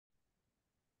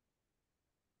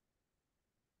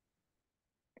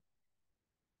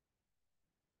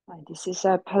This is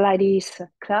a Pilates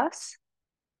class,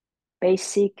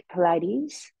 basic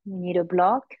Pilates. You need a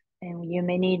block and you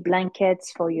may need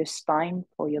blankets for your spine,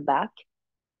 for your back.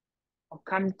 Or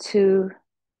come to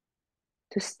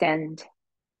stand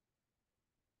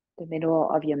the middle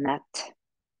of your mat.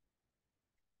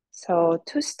 So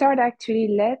to start, actually,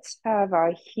 let's have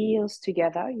our heels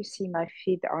together. You see my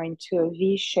feet are into a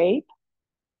V shape.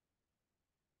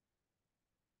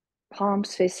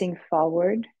 Palms facing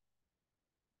forward.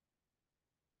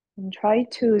 And try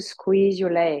to squeeze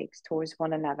your legs towards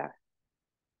one another.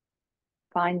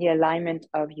 Find the alignment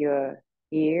of your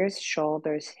ears,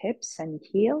 shoulders, hips, and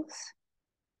heels.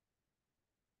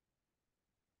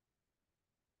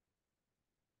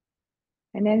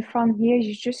 And then from here,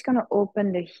 you're just going to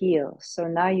open the heels. So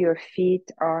now your feet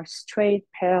are straight,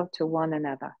 parallel to one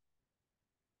another.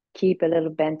 Keep a little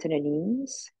bend to the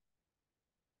knees.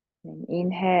 And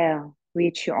inhale,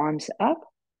 reach your arms up.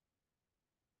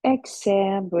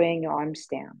 Exhale, bring your arms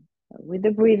down. With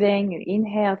the breathing, you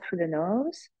inhale through the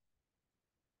nose.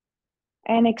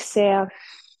 And exhale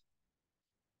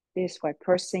this way,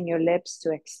 pursing your lips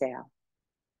to exhale.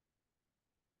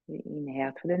 You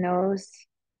inhale through the nose,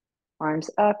 arms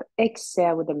up,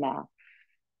 exhale with the mouth.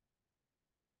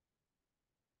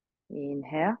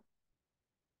 Inhale.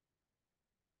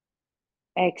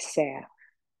 Exhale.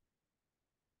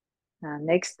 Now,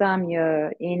 next time you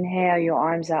inhale, your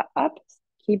arms are up.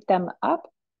 Keep them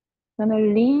up. You're going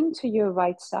to lean to your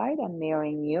right side. I'm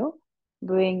mirroring you.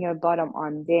 Bring your bottom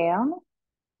arm down.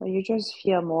 So you just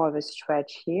feel more of a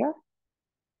stretch here.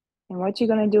 And what you're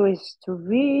going to do is to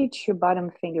reach your bottom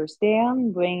fingers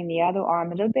down. Bring the other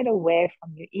arm a little bit away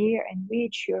from your ear and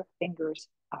reach your fingers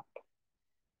up.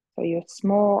 So it's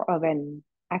more of an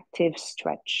active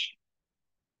stretch.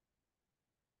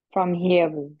 From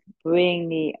here, bring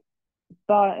the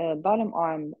bottom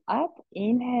arm up.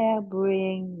 Inhale,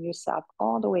 bring yourself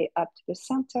all the way up to the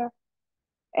center.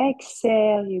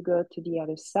 Exhale, you go to the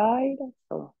other side.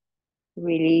 So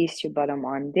release your bottom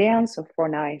arm down. So for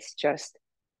now, it's just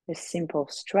a simple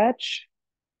stretch.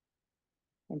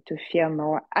 And to feel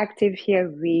more active here,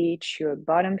 reach your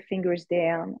bottom fingers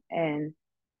down and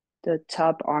the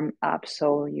top arm up.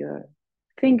 So your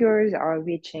fingers are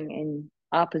reaching in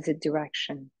opposite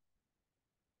direction.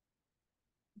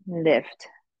 Lift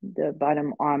the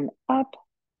bottom arm up.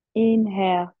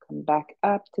 Inhale, come back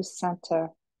up to center.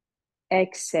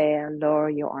 Exhale, lower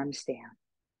your arms down.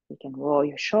 You can roll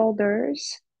your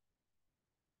shoulders.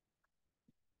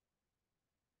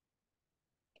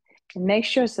 And make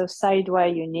sure so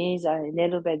sidewise your knees are a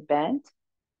little bit bent.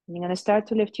 And you're going to start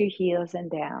to lift your heels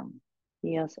and down.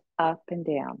 Heels up and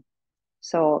down.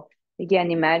 So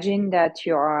again, imagine that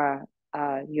your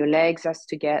legs are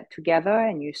to get together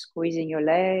and you're squeezing your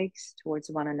legs towards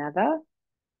one another.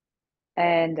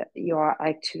 And you are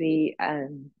actually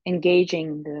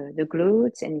engaging the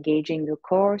glutes, engaging the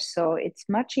core. So it's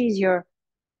much easier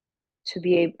to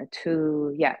be able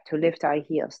to lift our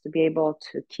heels, to be able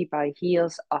to keep our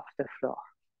heels off the floor.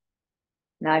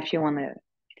 Now, if you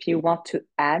want to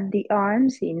add the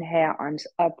arms, inhale, arms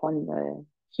up on the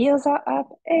heels are up.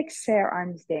 Exhale,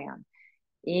 arms down.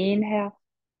 Inhale,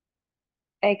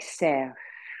 exhale.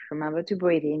 Remember to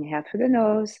breathe. Inhale through the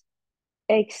nose.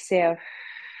 Exhale.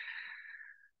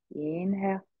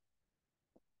 Inhale.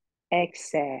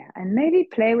 Exhale. And maybe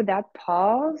play with that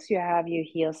pause. You have your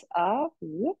heels up.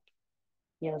 Whoop.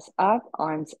 Heels up,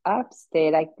 arms up.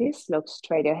 Stay like this. Look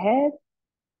straight ahead.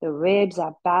 The ribs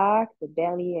are back. The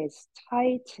belly is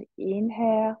tight.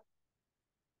 Inhale.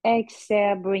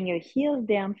 Exhale. Bring your heels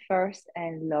down first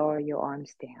and lower your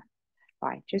arms down. All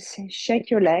right. Just shake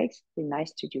your legs. Be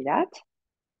nice to do that.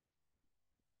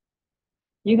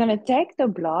 You're going to take the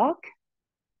block.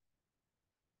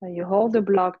 You hold the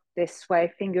block this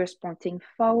way, fingers pointing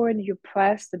forward. You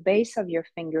press the base of your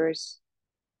fingers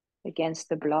against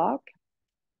the block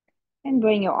and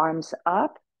bring your arms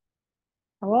up.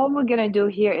 And what we're going to do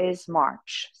here is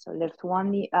march. So lift one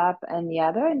knee up and the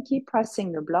other and keep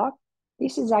pressing the block.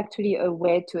 This is actually a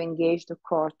way to engage the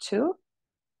core too.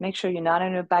 Make sure you're not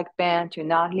in a back bend, you're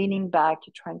not leaning back,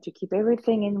 you're trying to keep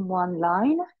everything in one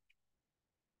line.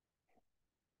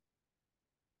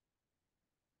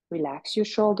 Relax your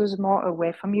shoulders more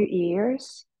away from your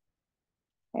ears.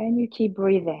 And you keep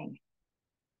breathing.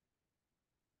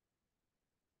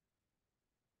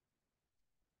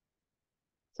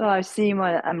 So I see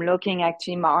when I'm looking,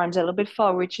 actually, my arms a little bit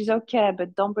forward, which is okay,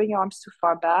 but don't bring your arms too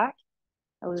far back.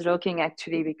 I was looking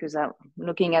actually because I'm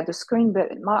looking at the screen,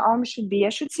 but my arm I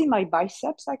should see my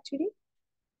biceps actually.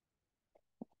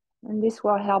 And this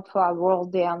will help for our roll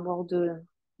down, we'll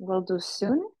do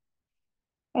soon.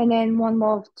 And then one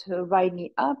more to right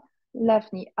knee up,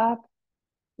 left knee up,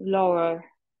 lower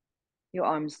your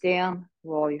arms down,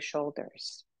 roll your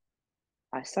shoulders.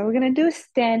 So we're going to do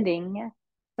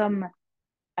some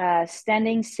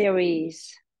standing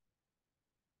series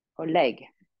for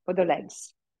the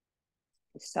legs.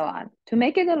 So to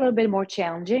make it a little bit more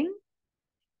challenging,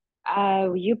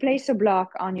 you place a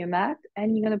block on your mat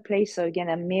and you're going to place, so again,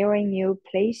 I'm mirroring you,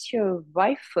 place your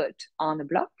right foot on the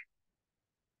block.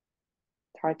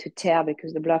 It's hard to tell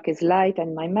because the block is light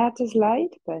and my mat is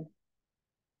light, but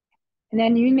and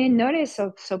then you may notice,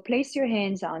 so place your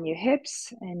hands on your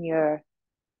hips and your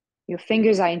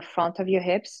fingers are in front of your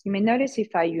hips. You may notice if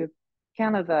you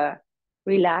kind of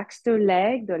relax the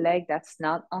leg that's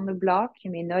not on the block,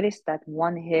 you may notice that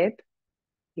one hip,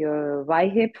 your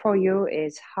right hip for you,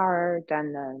 is higher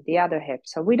than the other hip.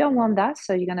 So we don't want that.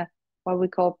 So you're going to, what we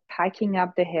call picking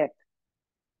up the hip.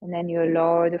 And then you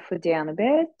lower the foot down a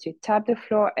bit, you tap the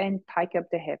floor and pike up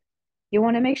the hip. You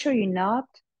want to make sure you're not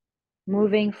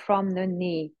moving from the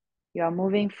knee. You are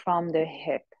moving from the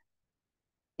hip.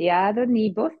 The other knee,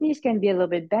 both knees can be a little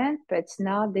bit bent, but it's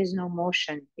not, there's no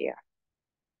motion here.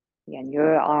 Again, you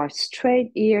are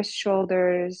straight, ears,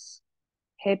 shoulders,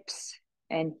 hips,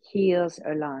 and heels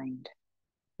aligned.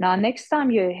 Now, next time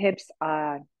your hips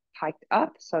are hiked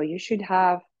up, so you should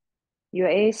have your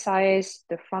ASIS,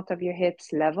 the front of your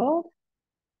hips leveled.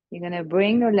 You're going to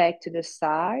bring your leg to the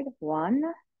side. 1,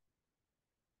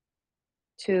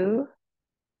 2. You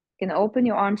can open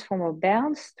your arms for more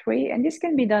bounce. 3, and this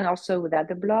can be done also without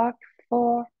the block.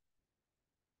 4,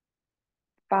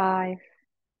 5,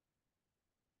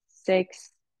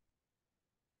 6,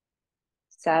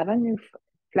 7. You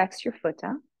flex your foot,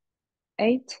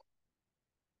 8,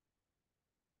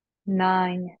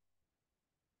 9,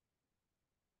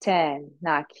 10.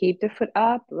 Now keep the foot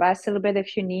up. Rest a little bit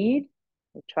if you need.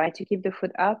 Try to keep the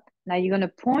foot up. Now you're going to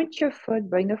point your foot,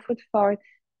 bring the foot forward.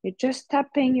 You're just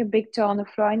tapping your big toe on the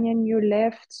floor, and then you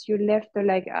lift the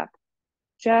leg up.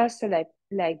 Just the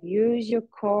leg. Use your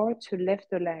core to lift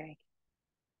the leg.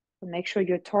 Make sure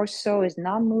your torso is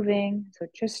not moving. So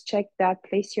just check that.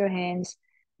 Place your hands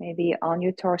maybe on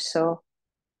your torso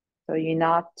so you're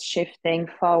not shifting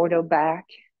forward or back.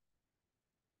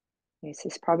 This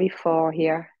is probably 4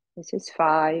 here. This is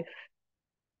 5,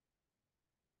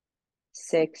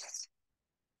 6,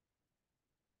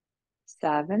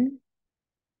 7,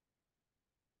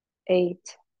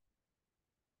 8,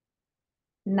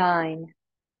 9,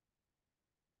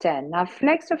 10. Now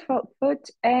flex the foot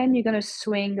and you're going to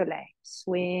swing the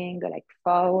leg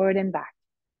forward and back.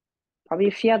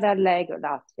 Probably feel that leg a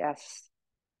lot. Yes.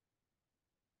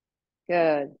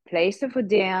 Good. Place the foot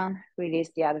down,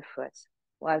 release the other foot.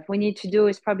 What we need to do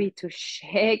is probably to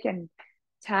shake and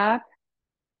tap.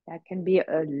 That can be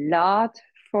a lot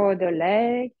for the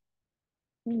leg.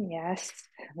 Yes.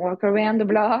 Walk around the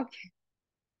block.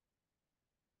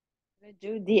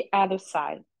 Do the other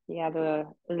side, the other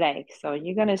leg. So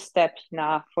you're going to step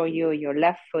now for your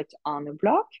left foot on the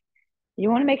block. You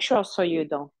want to make sure so you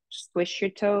don't squish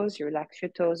your toes, you relax your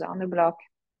toes on the block.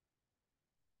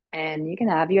 And you can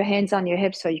have your hands on your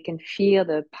hips so you can feel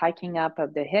the piking up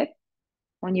of the hip.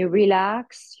 When you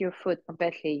relax your foot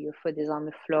completely, your foot is on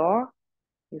the floor.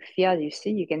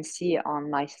 You can see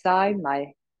on my side,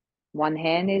 my one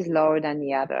hand is lower than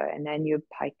the other. And then you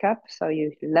pike up, so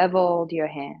you leveled your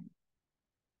hands.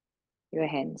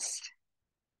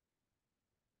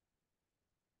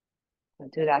 I'll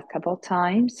do that a couple of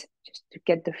times just to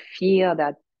get the feel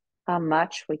that how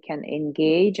much we can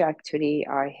engage actually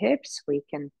our hips. We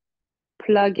can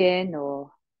plug in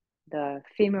or the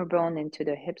femur bone into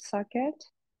the hip socket.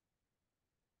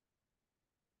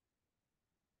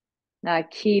 Now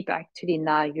keep actually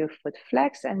now your foot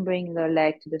flex and bring the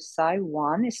leg to the side.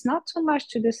 1, it's not too much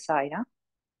to the side.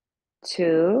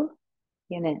 2,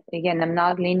 again, I'm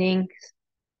not leaning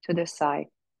to the side.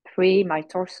 3, my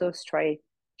torso straight.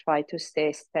 Try to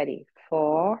stay steady.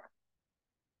 4,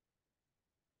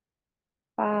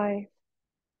 5,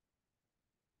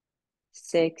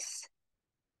 6,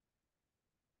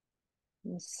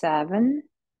 7,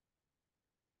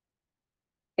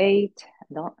 8.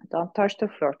 Don't touch the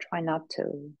floor. Try not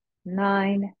to.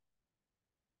 9,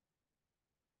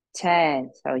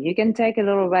 10. So you can take a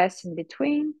little rest in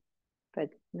between, but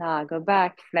now go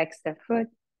back, flex the foot,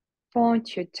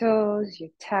 point your toes, you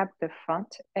tap the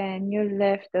front, and you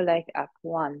lift the leg up.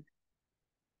 1,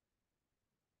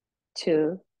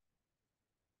 2,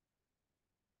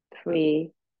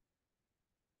 3,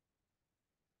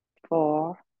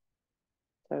 4.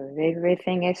 So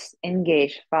everything is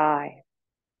engaged. 5,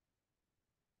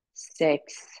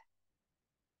 6,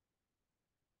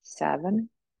 7,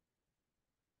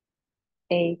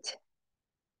 8,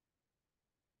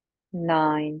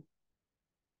 9,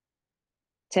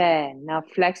 10. Now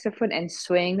flex the foot and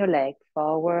swing the leg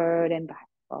forward and back,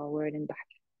 forward and back.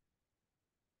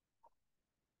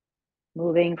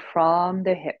 Moving from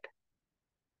the hip.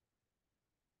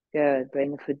 Good.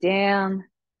 Bring the foot down.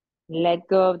 Let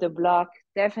go of the block.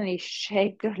 Definitely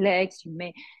shake the legs. You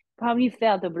may probably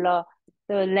felt the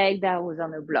leg that was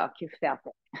on the block. You felt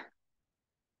it.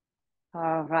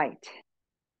 All right.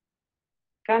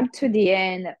 Come to the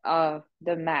end of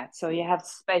the mat. So you have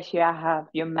space. You have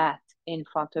your mat in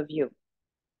front of you.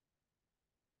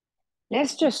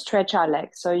 Let's just stretch our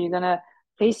legs. So you're going to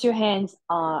place your hands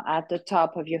at the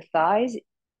top of your thighs.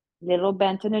 Little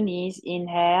bend in the knees.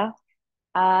 Inhale.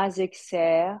 As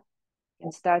exhale.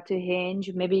 And start to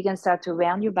hinge. Maybe you can start to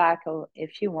round your back or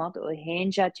if you want, or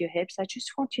hinge at your hips. I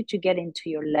just want you to get into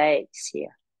your legs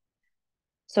here.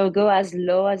 So go as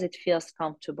low as it feels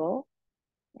comfortable.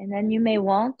 And then you may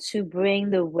want to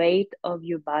bring the weight of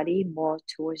your body more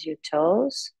towards your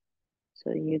toes.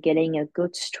 So you're getting a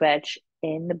good stretch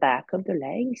in the back of the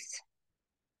legs.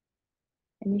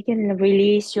 And you can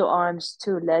release your arms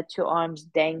too. Let your arms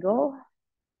dangle.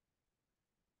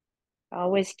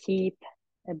 Always keep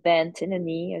a bend in the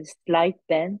knee, a slight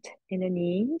bend in the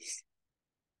knees.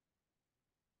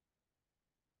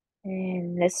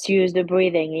 And let's use the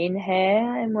breathing.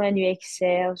 Inhale, and when you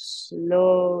exhale,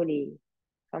 slowly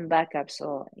come back up.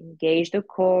 So engage the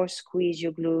core, squeeze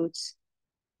your glutes,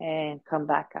 and come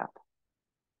back up.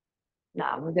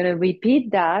 Now we're going to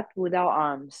repeat that with our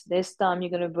arms. This time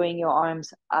you're going to bring your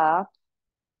arms up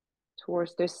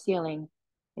towards the ceiling.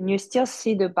 And you still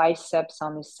see the biceps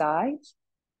on the sides.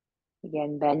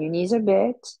 Again, bend your knees a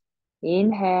bit.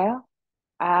 Inhale.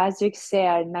 As you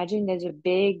exhale, imagine there's a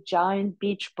big giant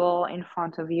beach ball in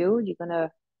front of you. You're going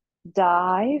to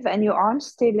dive and your arms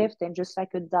stay lifted just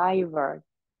like a diver.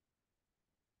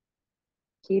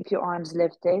 Keep your arms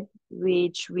lifted.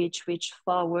 Reach, reach, reach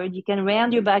forward. You can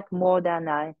round your back more than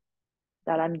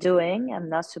I'm doing. I'm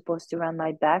not supposed to round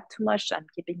my back too much. I'm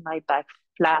keeping my back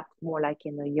flat, more like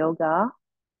in a yoga.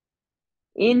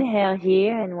 Inhale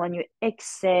here, and when you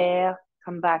exhale,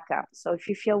 come back up. So if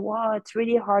you feel, wow, it's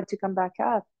really hard to come back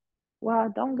up, well,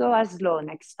 don't go as low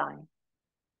next time.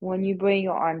 When you bring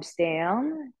your arms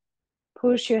down,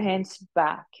 push your hands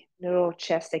back, little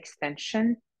chest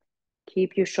extension.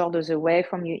 Keep your shoulders away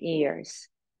from your ears.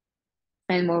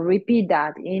 And we'll repeat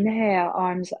that. Inhale,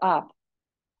 arms up.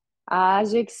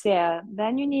 As you exhale,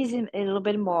 bend your knees a little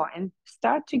bit more and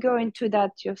start to go into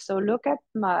that. So look at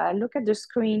the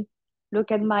screen,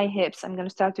 look at my hips. I'm going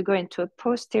to start to go into a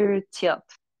posterior tilt,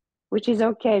 which is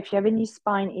okay. If you have any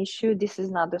spine issue, this is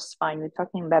not the spine. We're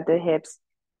talking about the hips.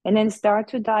 And then start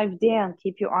to dive down.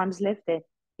 Keep your arms lifted,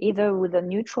 either with a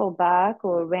neutral back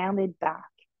or a rounded back.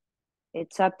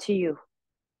 It's up to you.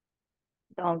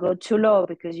 Don't go too low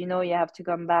because you know you have to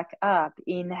come back up.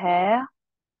 Inhale.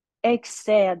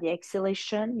 Exhale, the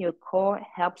exhalation, your core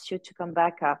helps you to come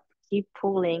back up. Keep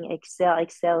pulling, exhale,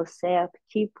 exhale, exhale.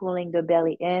 Keep pulling the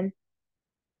belly in.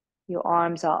 Your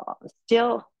arms are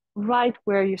still right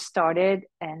where you started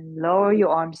and lower your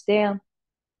arms down.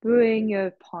 Bring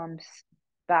your palms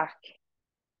back.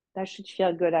 That should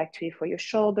feel good actually for your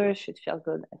shoulders, should feel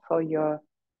good for your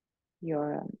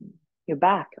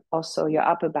back, also your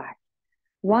upper back.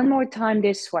 One more time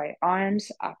this way,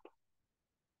 arms up.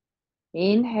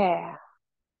 Inhale.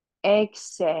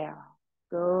 Exhale,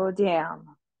 go down,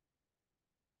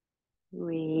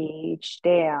 reach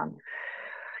down,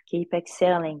 keep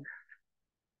exhaling.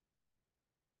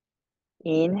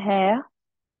 Inhale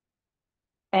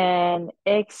and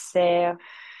exhale,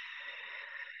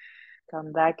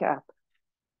 come back up.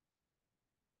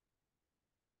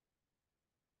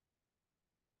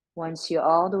 Once you're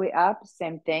all the way up,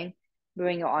 same thing,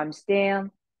 bring your arms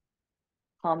down,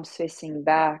 palms facing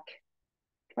back.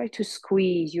 Try to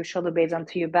squeeze your shoulder blades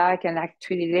onto your back, and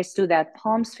actually let's do that.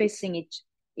 Palms facing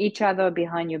each other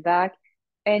behind your back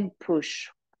and push.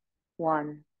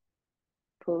 1,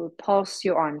 pull, pulse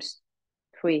your arms.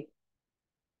 3,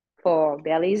 4,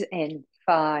 bellies in.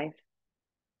 5,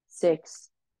 6,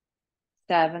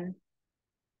 7,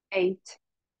 8,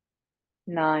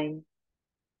 9,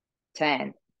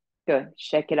 10. Good.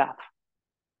 Shake it off.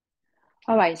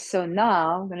 All right. So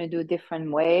now I'm going to do a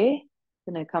different way.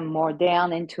 I'm going to come more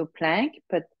down into plank,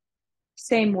 but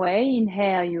same way.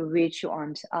 Inhale, you reach your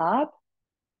arms up.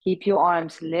 Keep your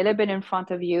arms a little bit in front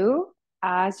of you.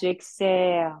 As you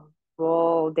exhale,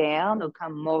 roll down or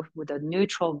come more with a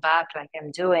neutral back like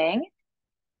I'm doing.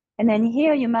 And then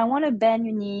here you might want to bend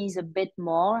your knees a bit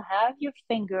more. Have your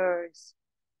fingers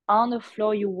on the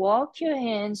floor. You walk your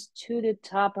hands to the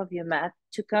top of your mat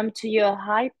to come to your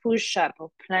high push-up or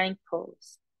plank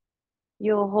pose.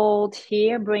 You hold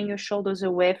here, bring your shoulders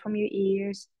away from your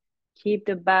ears. Keep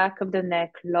the back of the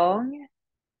neck long.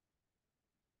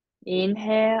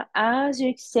 Inhale. As you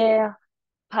exhale,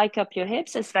 hike up your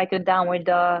hips. It's like a downward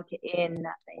dog in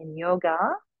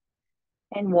yoga.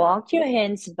 And walk your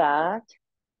hands back.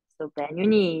 So bend your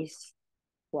knees.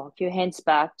 Walk your hands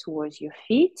back towards your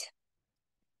feet.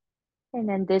 And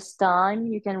then this time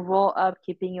you can roll up,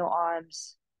 keeping your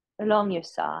arms along your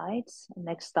sides. And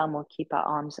next time we'll keep our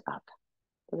arms up.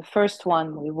 For the first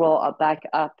one, we roll our back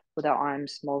up with our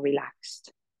arms more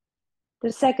relaxed.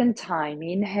 The second time,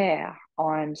 inhale,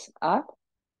 arms up.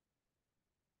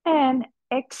 And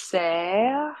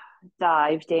exhale,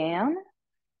 dive down.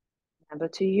 Remember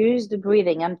to use the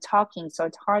breathing. I'm talking, so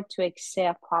it's hard to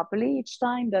exhale properly each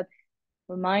time, but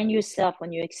remind yourself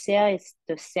when you exhale,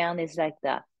 the sound is like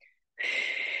that.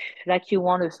 Like you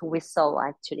want to whistle,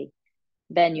 actually.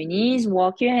 Bend your knees,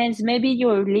 walk your hands. Maybe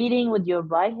you're leading with your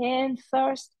right hand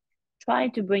first. Try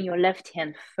to bring your left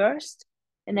hand first,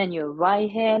 and then your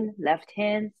right hand, left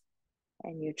hand.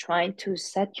 And you're trying to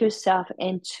set yourself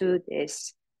into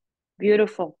this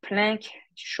beautiful plank,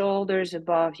 shoulders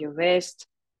above your wrist.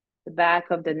 The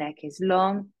back of the neck is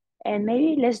long. And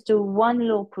maybe let's do one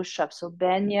little push-up. So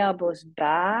bend your elbows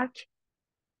back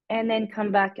and then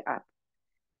come back up.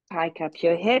 Hike up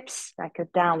your hips like a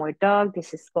downward dog.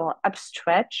 This is called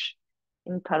upstretch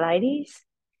in Pilates.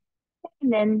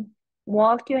 And then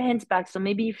walk your hands back. So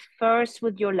maybe first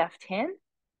with your left hand,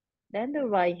 then the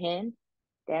right hand,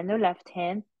 then the left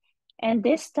hand. And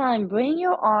this time, bring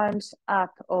your arms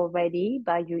up already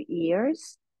by your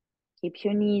ears. Keep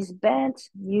your knees bent.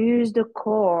 Use the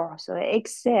core. So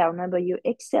exhale. Remember, you're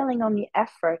exhaling on the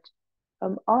effort.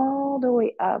 Come all the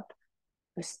way up.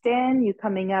 Stand, you're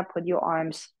coming up with your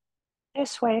arms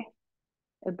this way,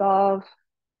 above,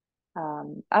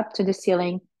 up to the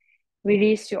ceiling.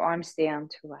 Release your arms down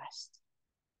to rest.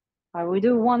 I will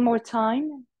do one more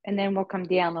time, and then we'll come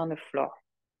down on the floor.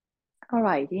 All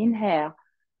right, inhale,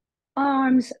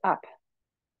 arms up.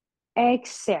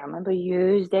 Exhale, remember,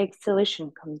 use the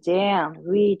exhalation. Come down,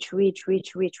 reach, reach,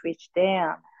 reach, reach, reach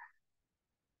down.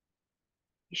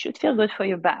 You should feel good for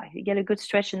your back. You get a good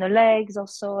stretch in the legs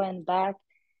also and back.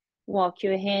 Walk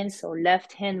your hands, so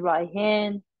left hand, right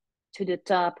hand to the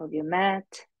top of your mat.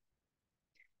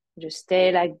 Just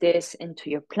stay like this into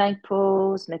your plank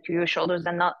pose. Make sure your shoulders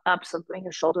are not up, so bring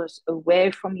your shoulders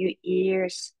away from your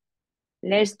ears.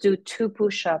 Let's do 2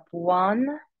 push-ups. 1,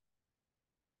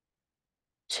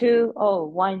 2, oh,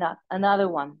 why not? Another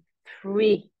one.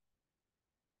 3.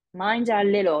 Mine are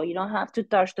little. You don't have to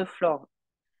touch the floor.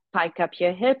 Pike up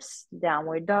your hips,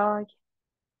 downward dog.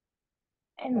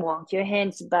 And walk your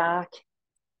hands back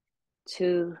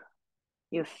to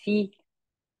your feet.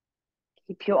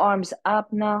 Keep your arms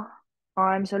up now.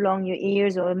 Arms along your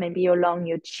ears or maybe along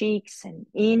your cheeks. And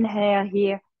inhale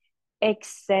here.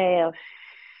 Exhale.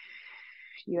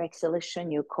 Your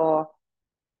exhalation, your core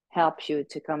helps you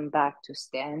to come back to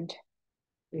stand.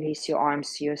 Release your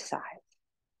arms to your side.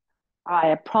 All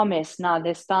right, I promise now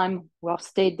this time we'll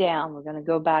stay down. We're going to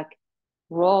go back,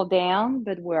 roll down,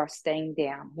 but we're staying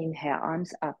down. Inhale,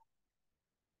 arms up.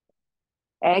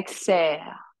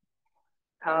 Exhale,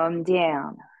 come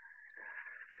down.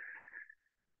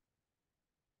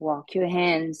 Walk your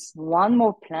hands. One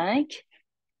more plank.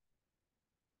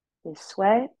 This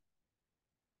way.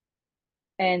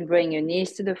 And bring your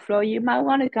knees to the floor. You might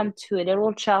want to come to a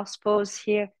little child's pose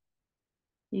here.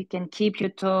 You can keep your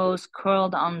toes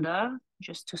curled under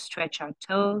just to stretch our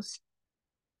toes.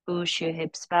 Push your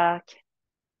hips back.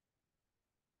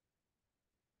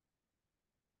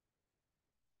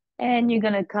 And you're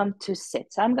going to come to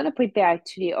sit. So I'm going to prepare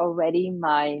actually already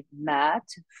my mat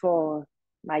for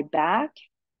my back.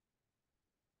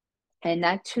 And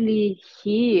actually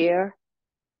here,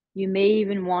 you may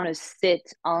even want to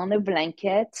sit on a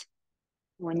blanket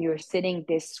when you're sitting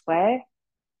this way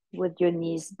with your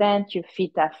knees bent, your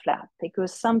feet are flat.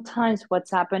 Because sometimes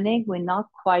what's happening, we're not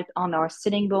quite on our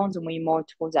sitting bones and we're more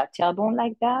towards our tailbone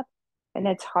like that. And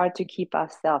it's hard to keep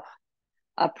ourselves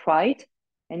upright.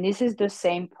 And this is the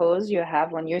same pose you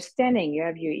have when you're standing. You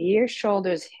have your ears,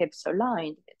 shoulders, hips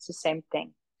aligned. It's the same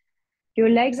thing. Your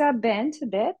legs are bent a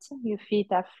bit. Your feet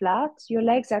are flat. Your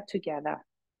legs are together.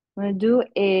 I'm going to do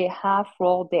a half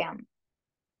roll down.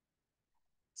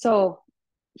 So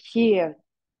here,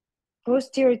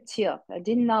 posterior tilt. I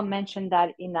did not mention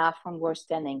that enough when we're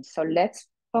standing. So let's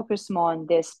focus more on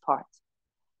this part.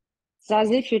 It's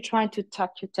as if you're trying to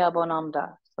tuck your tailbone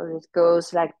under. So it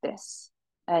goes like this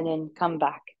and then come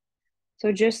back.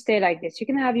 So just stay like this. You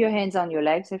can have your hands on your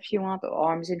legs if you want, or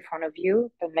arms in front of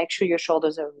you, but make sure your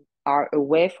shoulders are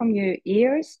away from your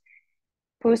ears.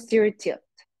 Posterior tilt.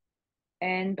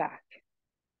 and back.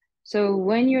 So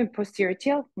when you're in posterior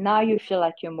tilt, now you feel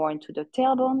like you're more into the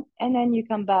tailbone, and then you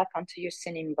come back onto your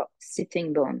sitting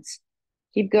bones.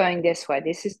 Keep going this way.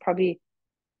 This is probably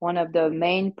one of the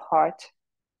main part,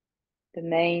 the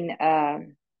main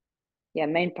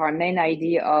main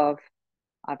idea of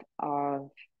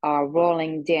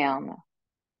rolling down.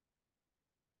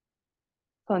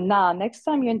 So now, next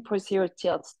time you're in posterior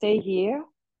tilt, stay here.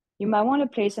 You might want to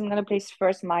place, I'm going to place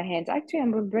first my hands. Actually,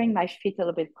 I'm going to bring my feet a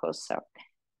little bit closer.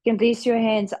 You can place your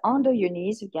hands under your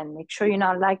knees. Again, make sure you're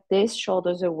not like this,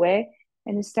 shoulders away,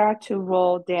 and start to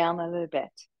roll down a little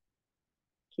bit.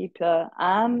 Keep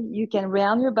you can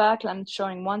round your back. I'm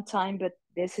showing one time, but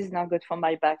this is not good for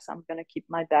my back. So I'm going to keep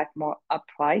my back more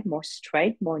upright, more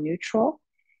straight, more neutral.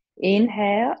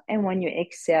 Inhale, and when you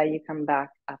exhale, you come back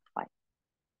upright.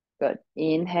 Good.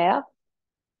 Inhale.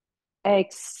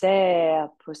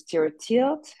 Exhale, posterior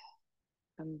tilt.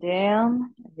 Come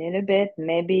down a little bit.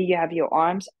 Maybe you have your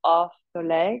arms off the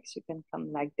legs. You can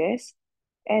come like this.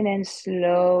 And then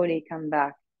slowly come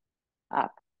back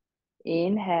up.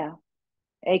 Inhale.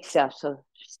 Exhale. So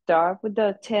start with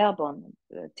the tailbone.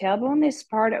 The tailbone is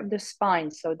part of the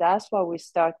spine. So that's why we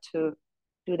start to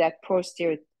do that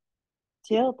posterior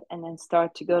tilt and then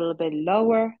start to go a little bit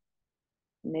lower.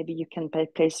 Maybe you can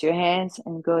place your hands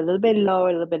and go a little bit lower,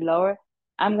 a little bit lower.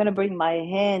 I'm going to bring my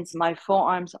hands, my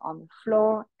forearms on the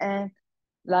floor and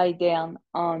lie down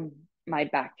on my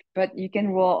back. But you can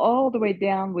roll all the way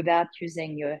down without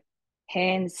using your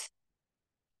hands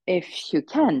if you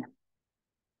can.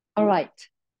 All right.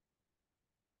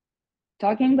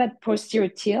 Talking about posterior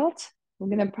tilt,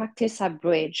 we're going to practice a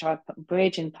bridge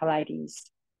in Pilates.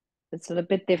 It's a little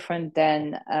bit different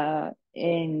than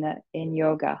in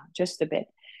yoga, just a bit.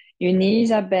 Your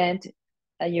knees are bent,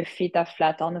 your feet are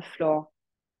flat on the floor.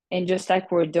 And just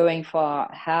like we're doing for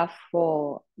half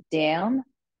roll down,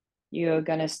 you're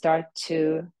going to start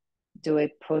to do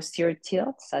a posterior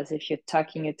tilt as if you're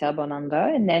tucking your tailbone under.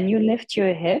 And then you lift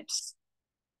your hips.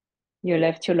 You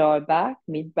lift your lower back,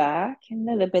 mid back, and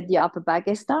a little bit the upper back.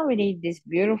 It's not really this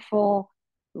beautiful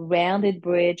rounded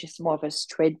bridge. It's more of a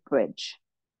straight bridge.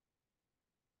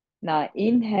 Now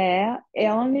inhale, and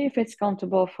only if it's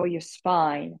comfortable for your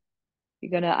spine.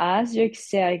 You're going to, as you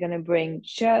exhale, you're going to bring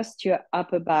just your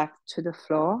upper back to the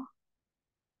floor.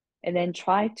 And then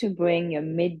try to bring your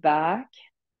mid back.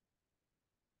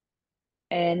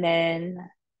 And then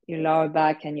your lower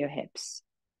back and your hips.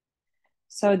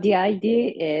 So the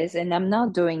idea is, and I'm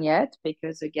not doing it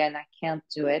because again, I can't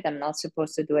do it. I'm not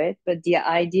supposed to do it. But the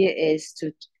idea is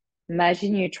to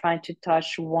imagine you're trying to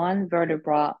touch one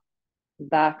vertebra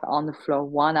back on the floor,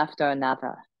 one after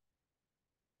another.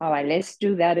 All right, let's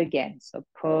do that again. So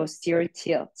posterior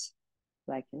tilt.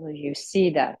 Like you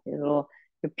see that. Your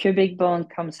pubic bone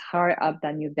comes higher up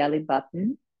than your belly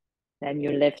button. Then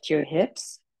you lift your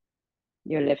hips.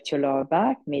 You lift your lower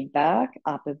back, mid back,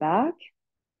 upper back.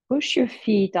 Push your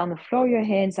feet on the floor. Your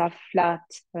hands are flat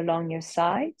along your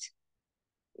side.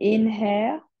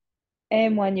 Inhale.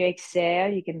 And when you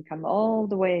exhale, you can come all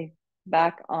the way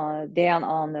back down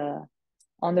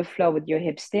on the floor with your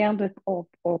hips down,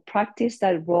 or practice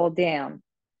that roll down.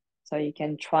 So you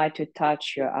can try to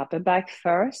touch your upper back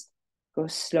first. Go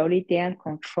slowly down,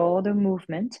 control the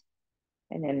movement.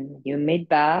 And then your mid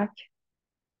back,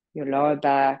 your lower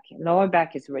back. Lower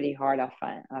back is really hard, I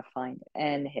find,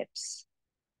 and hips.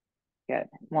 Good.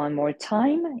 One more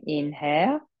time.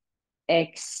 Inhale.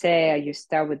 Exhale. You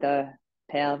start with the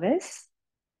pelvis.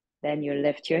 Then you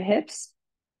lift your hips.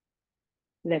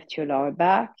 Lift your lower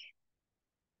back.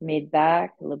 Mid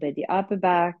back. A little bit the upper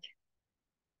back.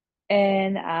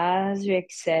 And as you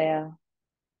exhale,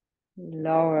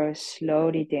 lower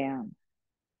slowly down.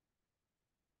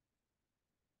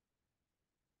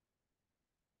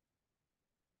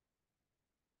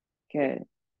 Good.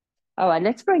 All right,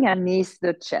 let's bring our knees to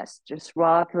the chest. Just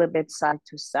rock a little bit side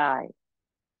to side.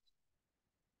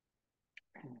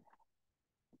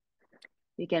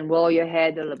 You can roll your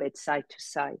head a little bit side to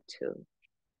side too.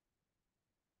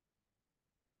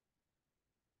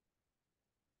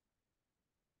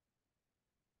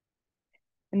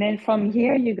 And then from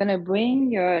here, you're going to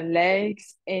bring your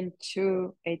legs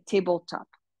into a tabletop.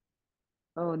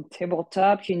 On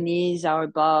tabletop, your knees are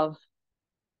above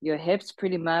your hips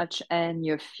pretty much, and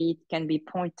your feet can be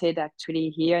pointed actually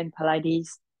here in Pilates,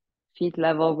 feet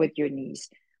level with your knees.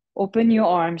 Open your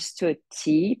arms to a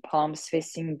T, palms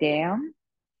facing down.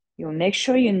 You'll make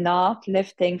sure you're not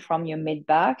lifting from your mid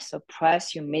back, so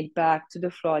press your mid back to the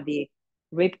floor, the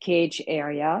rib cage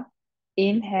area.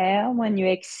 Inhale. When you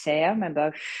exhale,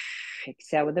 remember,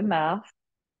 exhale with the mouth.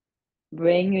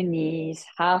 Bring your knees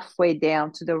halfway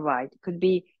down to the right. It could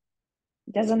be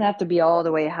It doesn't have to be all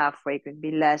the way halfway, it could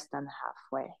be less than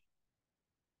halfway.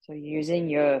 So using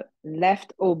your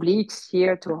left obliques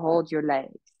here to hold your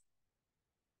legs.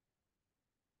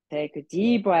 Take a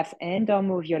deep breath in, don't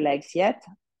move your legs yet.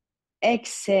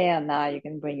 Exhale, now you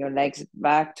can bring your legs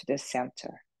back to the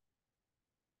center.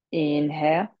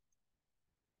 Inhale.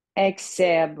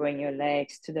 Exhale, bring your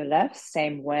legs to the left,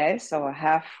 same way, so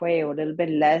halfway or a little bit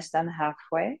less than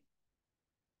halfway.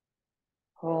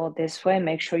 Hold this way,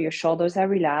 make sure your shoulders are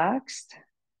relaxed.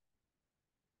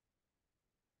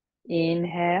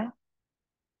 Inhale.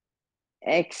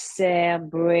 Exhale,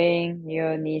 bring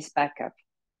your knees back up.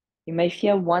 You may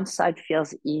feel one side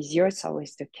feels easier, it's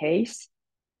always the case.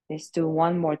 Let's do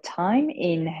one more time.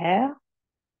 Inhale.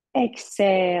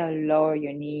 Exhale, lower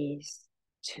your knees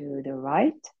to the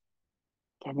right.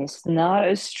 And it's not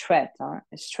a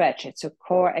stretch, it's a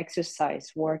core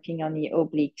exercise, working on the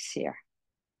obliques here.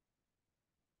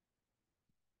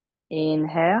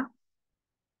 Inhale.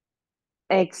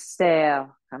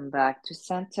 Exhale, come back to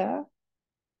center.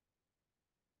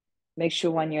 Make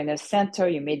sure when you're in the center,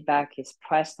 your mid-back is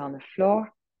pressed on the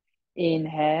floor.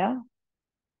 Inhale.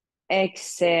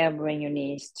 Exhale, bring your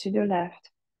knees to the left.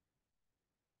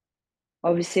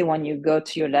 Obviously, when you go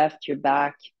to your left, your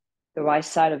back, the right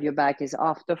side of your back is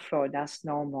off the floor. That's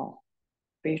normal.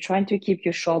 But you're trying to keep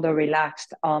your shoulder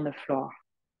relaxed on the floor.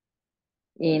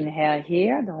 Inhale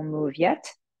here, don't move yet.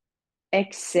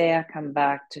 Exhale, come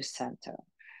back to center.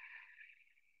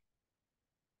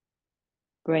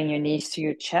 Bring your knees to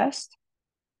your chest.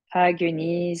 Hug your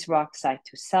knees, rock side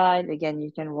to side. Again, you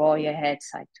can roll your head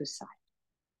side to side.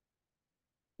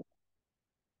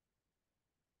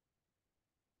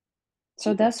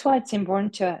 So that's why it's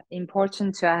important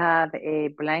to have a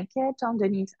blanket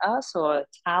underneath us or a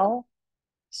towel.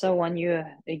 So when you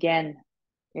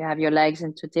have your legs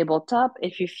into tabletop,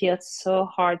 if you feel it's so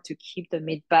hard to keep the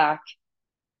mid back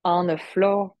on the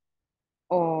floor,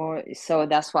 or so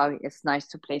that's why it's nice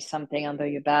to place something under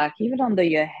your back, even under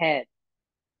your head.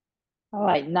 All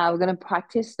right, now we're gonna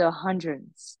practice the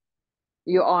hundreds.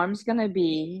 Your arms gonna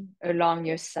be along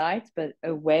your sides, but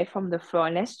away from the floor.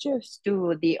 And let's just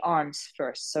do the arms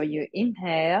first. So you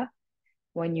inhale.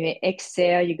 When you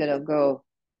exhale, you're gonna go.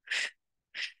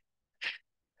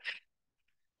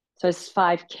 So it's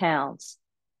 5 counts.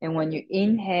 And when you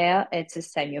inhale, it's the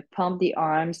same. You pump the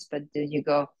arms, but then you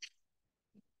go.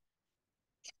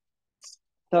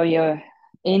 So you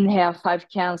inhale 5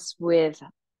 counts with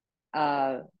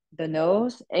the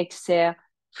nose, exhale.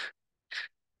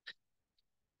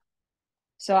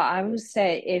 So I would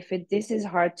say this is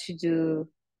hard to do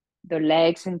the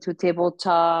legs into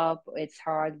tabletop, it's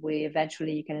hard.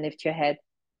 Eventually you can lift your head.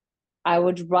 I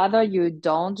would rather you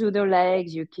don't do the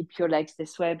legs, you keep your legs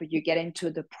this way, but you get into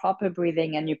the proper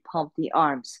breathing and you pump the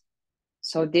arms.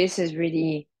 So this is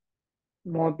really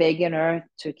more beginner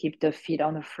to keep the feet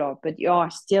on the floor, but you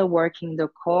are still working the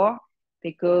core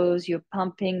because you're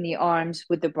pumping the arms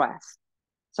with the breath.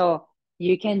 So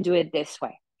you can do it this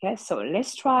way. Okay, so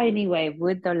let's try anyway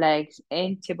with the legs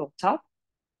in tabletop.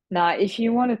 Now, if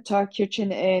you want to tuck your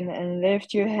chin in and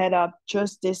lift your head up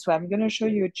just this way, I'm going to show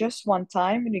you just one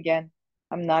time. And again,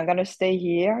 I'm not going to stay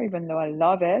here, even though I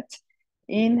love it.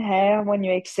 Inhale. When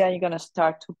you exhale, you're going to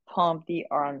start to pump the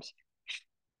arms.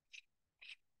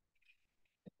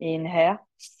 Inhale.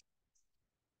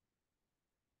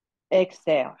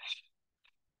 Exhale.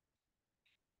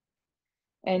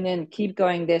 And then keep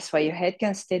going this way. Your head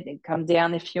can stay and come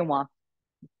down if you want.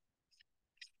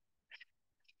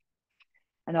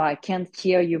 I know I can't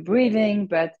hear you breathing,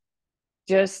 but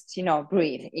just,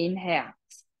 breathe. Inhale.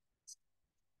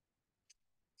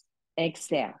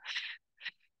 Exhale.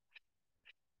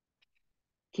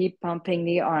 Keep pumping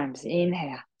the arms.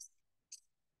 Inhale.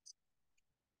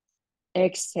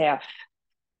 Exhale.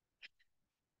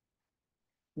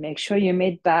 Make sure your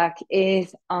mid-back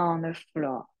is on the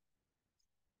floor.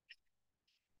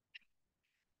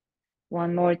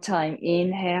 One more time.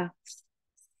 Inhale.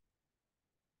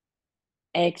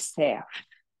 Exhale.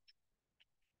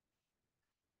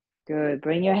 Good.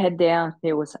 Bring your head down.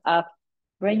 It was up.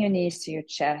 Bring your knees to your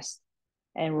chest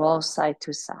and roll side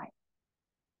to side.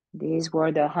 These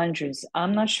were the hundreds.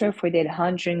 I'm not sure if we did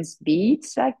hundreds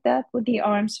beats like that with the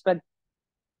arms, but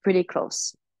pretty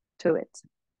close to it.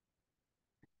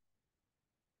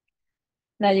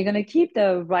 Now you're going to keep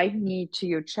the right knee to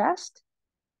your chest.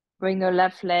 Bring the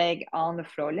left leg on the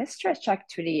floor. Let's stretch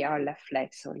actually our left leg.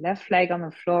 So left leg on the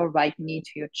floor, right knee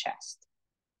to your chest.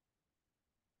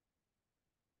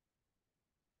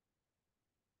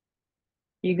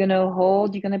 You're going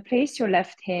to place your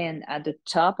left hand at the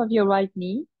top of your right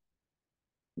knee.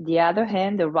 The other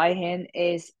hand, the right hand,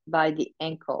 is by the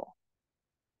ankle.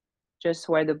 just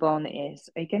where the bone is.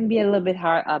 It can be a little bit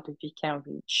higher up if you can't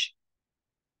reach.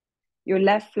 Your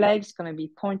left leg is going to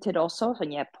be pointed also. So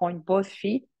yeah, point both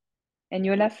feet. And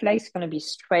your left leg is going to be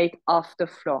straight off the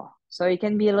floor. So it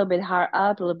can be a little bit higher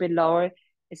up, a little bit lower.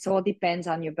 It all depends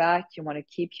on your back. You want to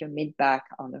keep your mid back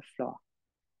on the floor.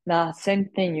 Now, same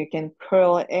thing. You can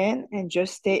curl in and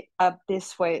just stay up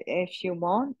this way if you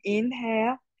want.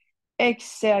 Inhale.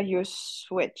 Exhale, you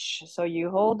switch. So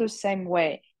you hold the same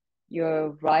way.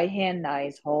 Your right hand now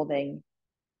is holding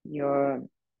your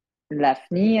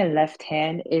left knee and left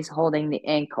hand is holding the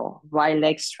ankle. Right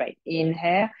leg straight.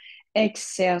 Inhale.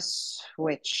 Exhale,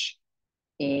 switch.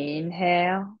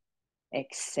 Inhale.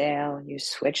 Exhale. You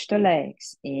switch the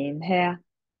legs. Inhale.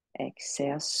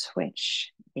 Exhale,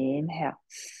 switch. Inhale.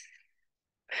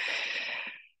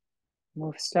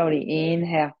 Move slowly.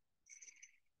 Inhale.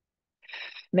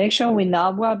 Make sure we're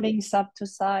not wobbling side to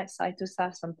side, side to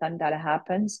side. Sometimes that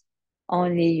happens.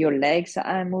 Only your legs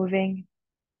are moving.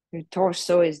 Your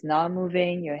torso is not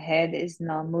moving. Your head is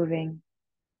not moving.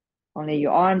 Only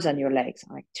your arms and your legs,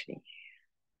 actually.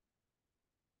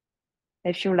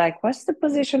 If you're like, what's the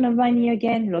position of my knee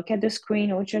again? Look at the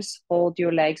screen or just hold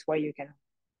your legs where you can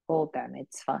hold them.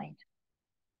 It's fine.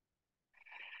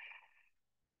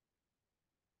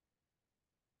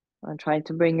 And try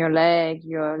to bring your leg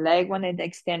when it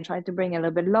extends, try to bring it a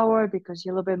little bit lower because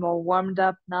you're a little bit more warmed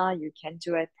up now. You can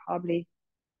do it probably.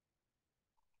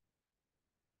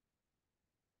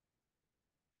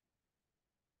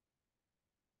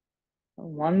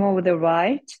 One more with the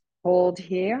right. Hold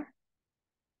here.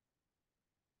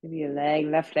 Maybe your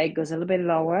left leg goes a little bit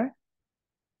lower.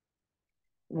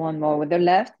 One more with the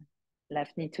left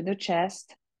knee to the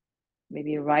chest.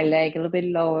 Maybe your right leg a little bit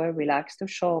lower. Relax the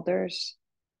shoulders.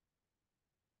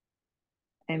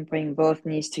 And bring both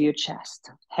knees to your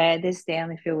chest. Head is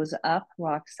down. If it was up,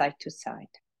 rock side to side.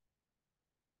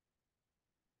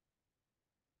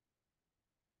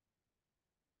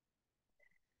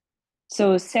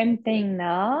 So same thing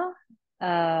now.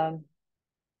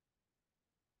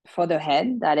 For the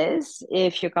head, that is,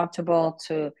 if you're comfortable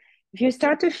to, if you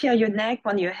start to feel your neck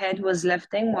when your head was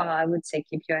lifting, well, I would say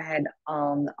keep your head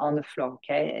on the floor,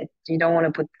 okay? You don't want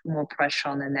to put more pressure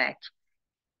on the neck.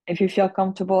 If you feel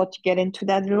comfortable to get into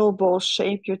that little bowl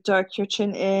shape, you tuck your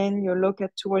chin in, you look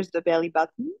at towards the belly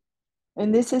button.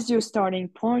 And this is your starting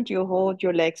point. You hold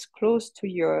your legs close to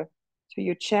your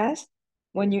chest.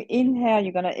 When you inhale,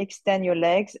 you're going to extend your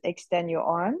legs, extend your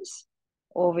arms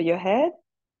over your head.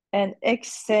 And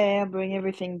exhale, bring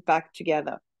everything back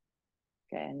together.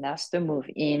 Okay, and that's the move.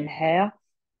 Inhale,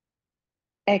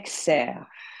 exhale.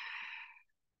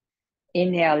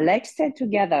 Inhale, legs stay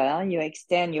together. You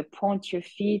extend, you point your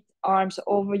feet, arms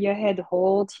over your head,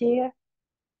 hold here.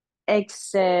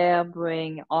 Exhale,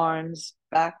 bring arms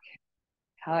back,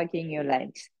 hugging your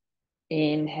legs.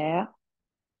 Inhale,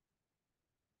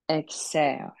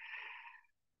 exhale.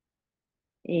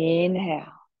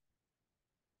 Inhale,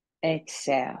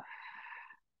 exhale.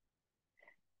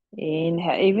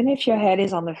 Inhale. Even if your head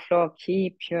is on the floor,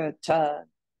 keep your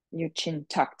chin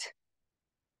tucked.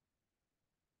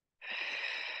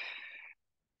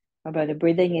 But the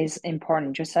breathing is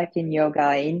important, just like in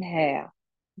yoga. Inhale,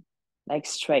 legs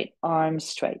straight, arms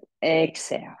straight.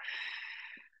 Exhale.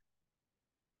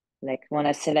 Like when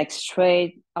I say legs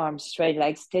straight, arms straight,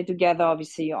 legs stay together.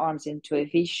 Obviously, your arms into a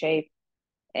V shape.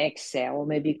 Exhale, or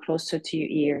maybe closer to your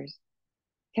ears.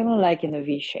 Kind of like in a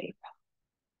V shape.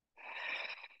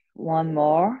 One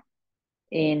more.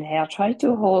 Inhale, try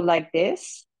to hold like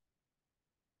this.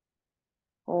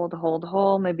 Hold, hold,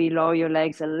 hold. Maybe lower your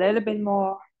legs a little bit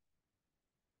more.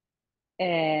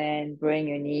 And bring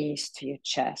your knees to your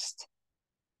chest.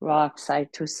 Rock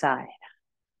side to side.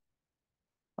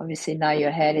 Obviously, now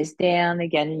your head is down.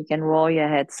 Again, you can roll your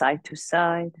head side to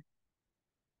side.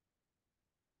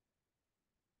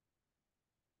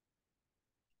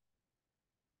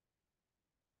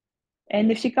 And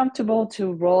if you're comfortable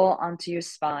to roll onto your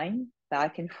spine,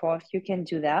 back and forth, you can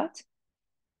do that.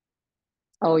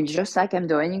 Or just like I'm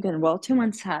doing, you can roll to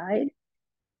one side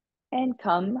and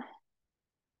come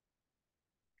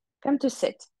to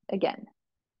sit again.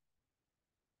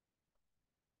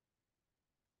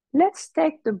 Let's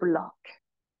take the block.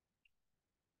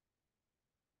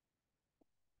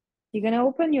 You're going to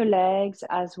open your legs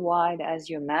as wide as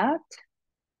your mat.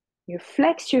 You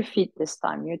flex your feet this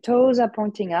time. Your toes are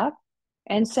pointing up.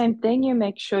 And same thing, you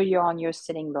make sure you're on your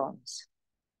sitting bones.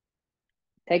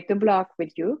 Take the block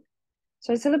with you.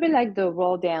 So it's a little bit like the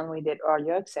roll down we did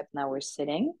earlier, except now we're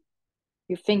sitting.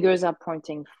 Your fingers are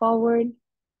pointing forward.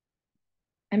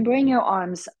 And bring your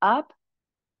arms up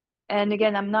And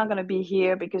again, I'm not going to be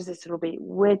here because this will be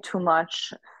way too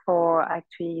much for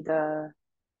actually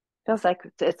feels like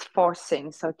it's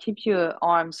forcing. So keep your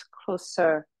arms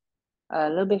closer, a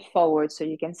little bit forward so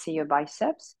you can see your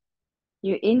biceps.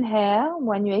 You inhale.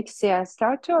 When you exhale,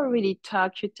 start to really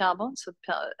tuck your tailbone, so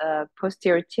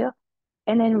posterior tilt,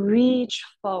 and then reach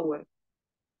forward.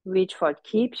 Reach forward.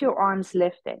 Keep your arms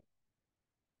lifted.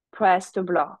 Press the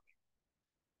block.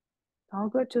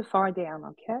 Don't go too far down,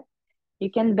 okay? You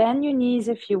can bend your knees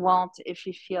if you want, if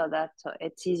you feel that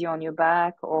it's easier on your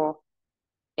back or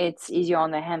it's easier on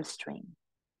the hamstring.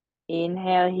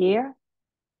 Inhale here.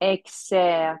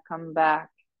 Exhale, come back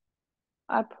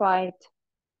upright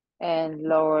and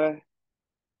lower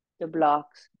the block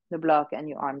and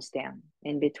your arms down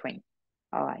in between.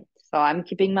 All right. So I'm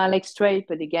keeping my legs straight,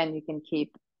 but again, you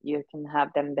can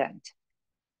have them bent.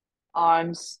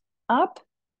 Arms up,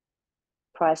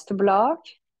 press the block.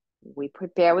 We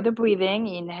prepare with the breathing.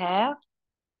 Inhale,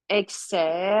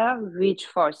 exhale, reach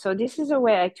forward. So this is a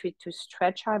way actually to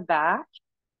stretch our back,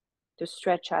 to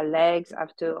stretch our legs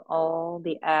after all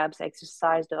the abs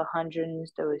exercise, the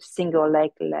hundreds, the single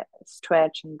leg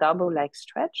stretch and double leg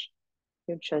stretch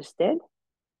you just did.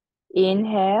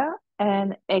 Inhale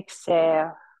and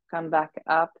exhale, come back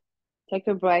up. Take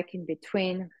a break in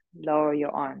between, lower your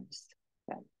arms.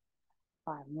 Good.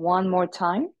 All right, one more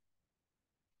time.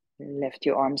 Lift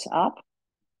your arms up.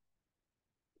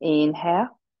 Inhale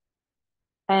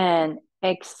and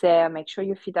exhale. Make sure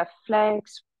your feet are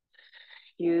flexed.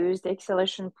 Use the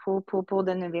exhalation, pull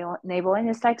the navel. And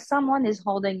it's like someone is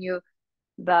holding you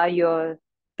by your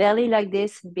belly like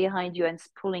this behind you and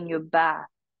pulling you back,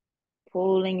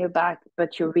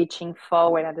 but you're reaching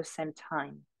forward at the same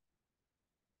time.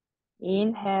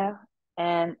 Inhale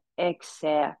and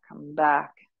exhale, come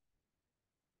back.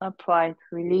 Upright,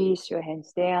 release your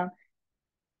hands down.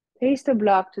 Place the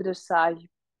block to the side.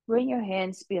 Bring your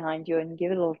hands behind you and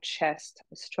give a little chest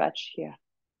stretch here.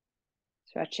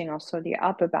 Stretching also the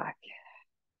upper back.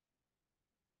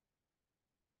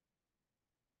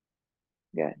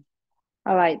 Good.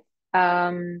 All right.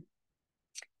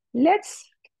 Let's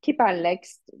keep our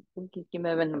legs,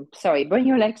 bring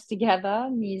your legs together,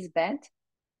 knees bent.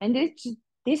 And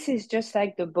this is just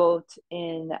like the boat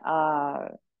in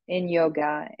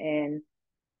yoga, and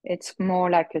it's more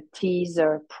like a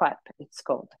teaser prep, it's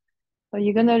called. So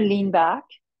you're gonna lean back,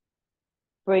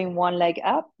 bring one leg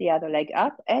up, the other leg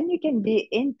up, and you can be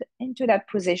into that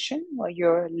position where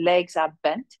your legs are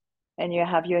bent and you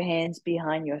have your hands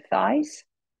behind your thighs.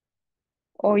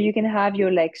 Or you can have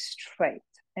your legs straight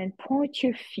and point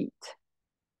your feet.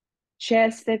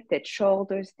 Chest lifted,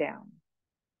 shoulders down.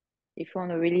 If you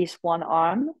want to release one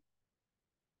arm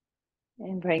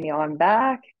and bring the arm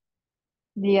back,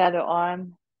 the other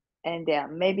arm and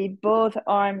down. Maybe both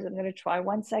arms. I'm going to try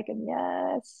 1 second.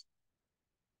 Yes.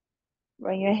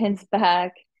 Bring your hands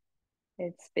back.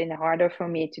 It's been harder for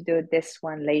me to do this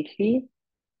one lately.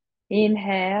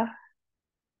 Inhale.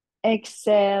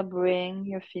 Exhale, bring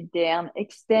your feet down.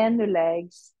 Extend the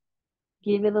legs.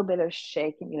 Give a little bit of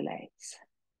shake in your legs.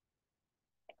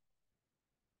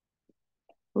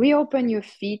 Reopen your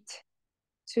feet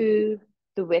to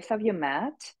the width of your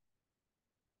mat.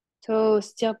 Toes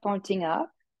still pointing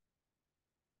up.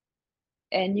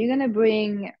 And you're going to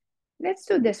bring, let's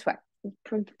do this way.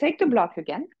 Take the block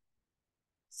again.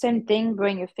 Same thing,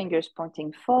 bring your fingers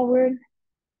pointing forward.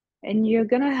 And you're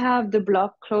going to have the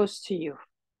block close to you,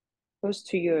 close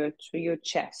to your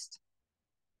chest.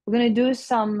 We're going to do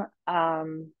some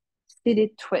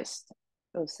seated twist.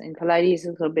 Those in Pilates is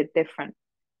a little bit different.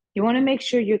 You want to make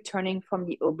sure you're turning from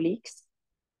the obliques.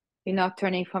 You're not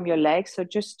turning from your legs. So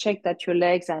just check that your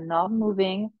legs are not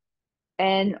moving.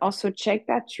 And also check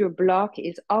that your block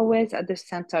is always at the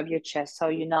center of your chest. So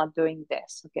you're not doing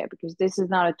this, okay? Because this is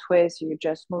not a twist. You're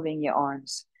just moving your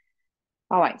arms.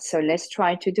 All right, so let's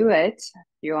try to do it.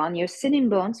 You're on your sitting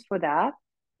bones for that.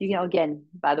 You can, again,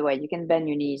 by the way, you can bend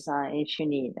your knees if you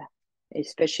need,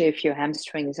 especially if your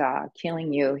hamstrings are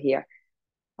killing you here.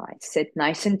 All right, sit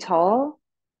nice and tall.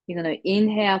 You're going to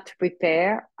inhale to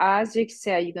prepare. As you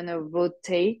exhale, you're going to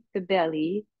rotate the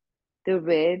belly, the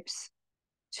ribs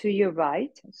to your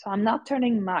right. So I'm not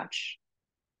turning much.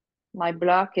 My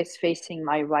block is facing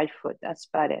my right foot. That's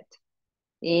about it.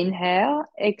 Inhale,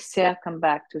 exhale, come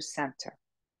back to center.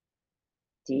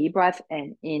 Deep breath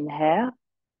in, inhale.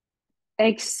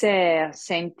 Exhale,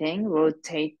 same thing,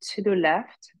 rotate to the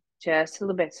left just a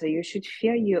little bit. So you should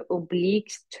feel your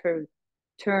obliques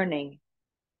turning.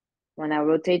 When I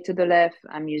rotate to the left,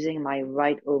 I'm using my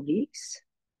right obliques.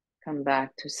 Come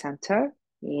back to center,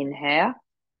 inhale.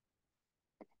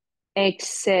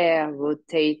 Exhale,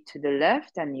 rotate to the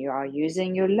left, and you are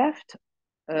using your left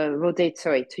rotate,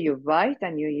 sorry, to your right,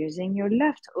 and you're using your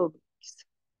left obliques.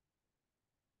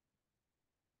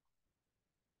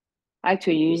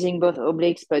 Actually, you're using both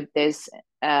obliques, but there's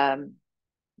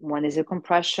one is a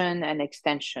compression and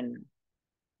extension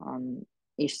on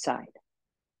each side.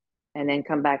 And then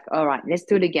come back. All right, let's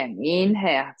do it again.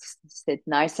 Inhale, sit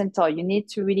nice and tall. You need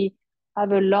to really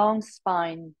have a long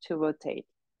spine to rotate.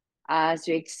 As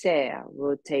you exhale,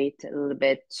 rotate a little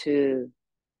bit to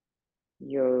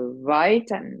your right.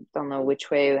 I don't know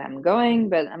which way I'm going,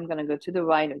 but I'm going to go to the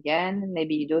right again.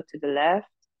 Maybe you go to the left.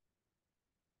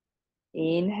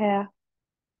 Inhale,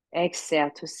 exhale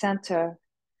to center.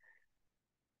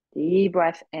 Deep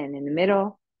breath in the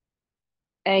middle.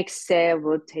 Exhale,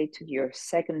 rotate to your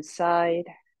second side.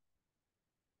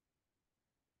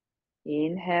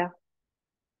 Inhale.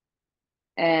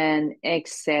 And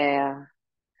exhale,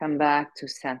 come back to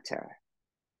center.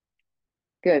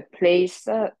 Good. Place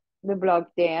the block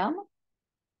down.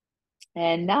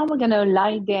 And now we're going to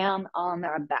lie down on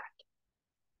our back.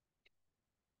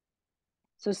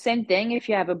 So same thing, if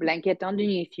you have a blanket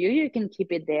underneath you, you can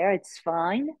keep it there. It's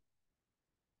fine.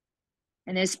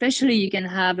 And especially you can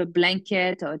have a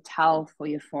blanket or a towel for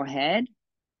your forehead.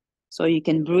 So you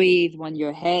can breathe when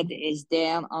your head is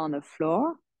down on the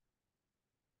floor.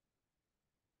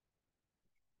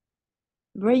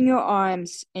 Bring your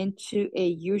arms into a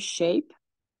U shape.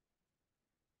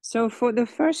 So for the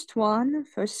first one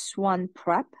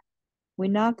prep,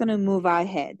 we're not going to move our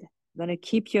head. We're going to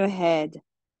keep your head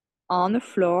on the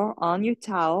floor, on your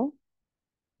towel.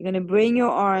 You're going to bring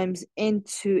your arms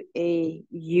into a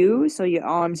U, so your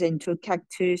arms into a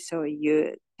cactus or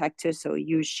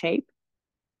U shape.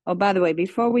 Oh, by the way,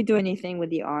 before we do anything with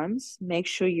the arms, make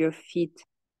sure your feet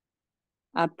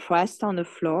are pressed on the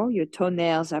floor. Your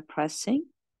toenails are pressing.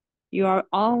 You are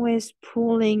always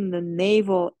pulling the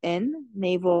navel in.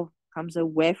 Navel comes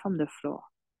away from the floor.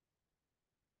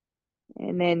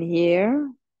 And then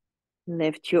here,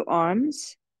 lift your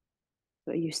arms.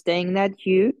 So you're staying in that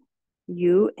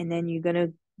U, and then you're going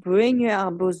to bring your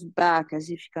elbows back as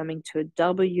if you're coming to a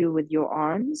W with your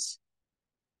arms.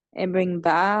 And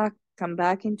come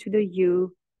back into the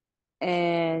U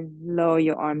and lower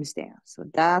your arms down. So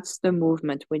that's the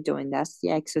movement we're doing. That's the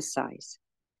exercise.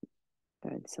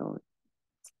 Good. So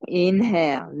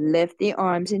inhale, lift the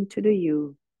arms into the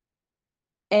U.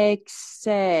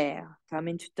 Exhale, come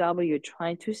into W.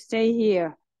 Try to stay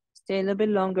here. Stay a little bit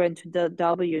longer into the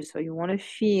W. So you want to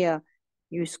feel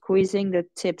you squeezing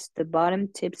the bottom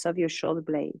tips of your shoulder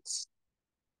blades.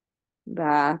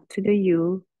 Back to the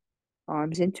U.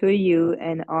 Arms into a U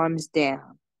and arms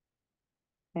down.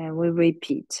 And we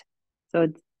repeat. So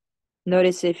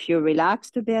notice if you relax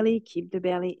the belly, keep the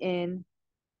belly in,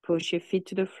 push your feet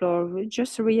to the floor.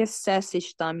 Just reassess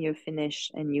each time you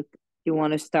finish and you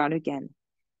want to start again.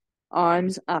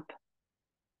 Arms up.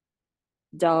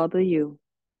 W.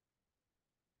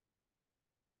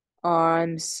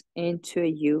 Arms into a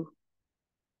U.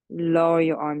 Lower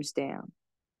your arms down.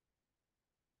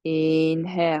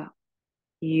 Inhale.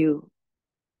 U.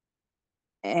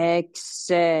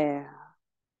 Exhale.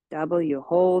 W.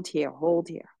 Hold here. Hold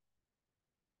here.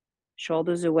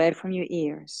 Shoulders away from your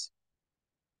ears.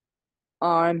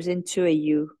 Arms into a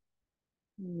U.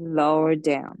 Lower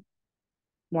down.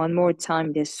 One more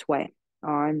time this way.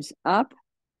 Arms up.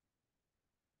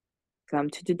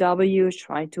 Come to the W.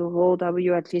 Try to hold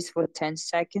W at least for 10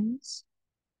 seconds.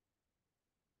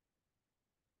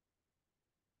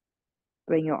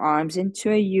 Bring your arms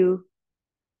into a U.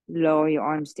 Lower your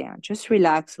arms down. Just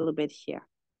relax a little bit here.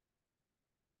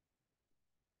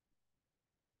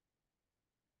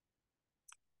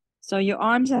 So your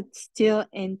arms are still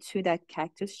into that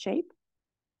cactus shape.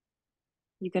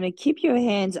 You're going to keep your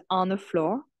hands on the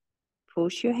floor.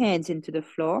 Push your hands into the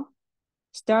floor.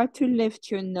 Start to lift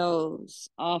your nose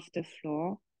off the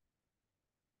floor.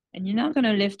 And you're not going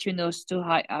to lift your nose too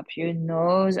high up. Your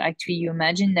nose, actually, you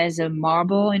imagine there's a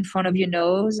marble in front of your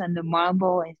nose and the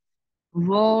marble is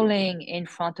rolling in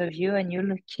front of you and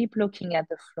you keep looking at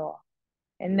the floor.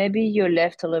 And maybe you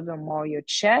lift a little bit more your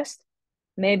chest.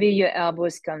 Maybe your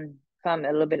elbows can come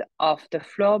a little bit off the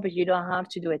floor, but you don't have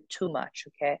to do it too much,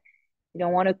 okay? You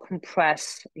don't want to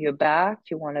compress your back.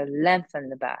 You want to lengthen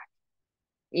the back.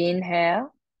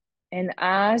 Inhale. And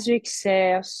as you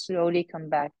exhale, slowly come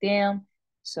back down.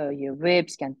 So your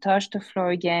ribs can touch the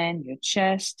floor again, your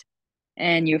chest,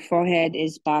 and your forehead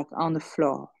is back on the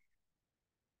floor.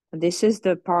 This is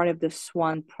the part of the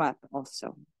swan prep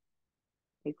also.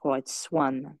 We call it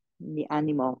swan, the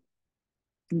animal,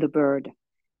 the bird.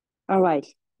 All right,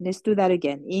 let's do that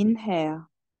again. Inhale.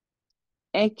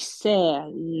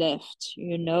 Exhale, lift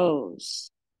your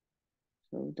nose.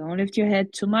 So don't lift your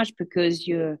head too much because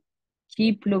you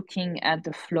keep looking at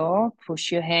the floor.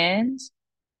 Push your hands,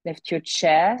 lift your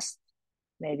chest.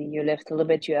 Maybe you lift a little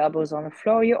bit your elbows on the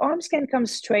floor. Your arms can come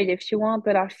straight if you want,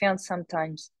 but I found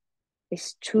sometimes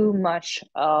it's too much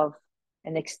of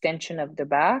an extension of the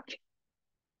back.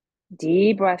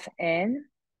 Deep breath in.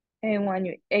 And when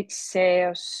you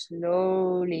exhale,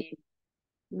 slowly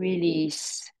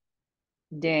release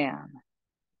down.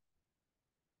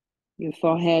 Your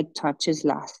forehead touches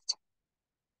last.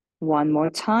 One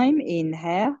more time.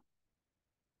 Inhale.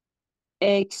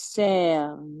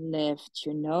 Exhale. Lift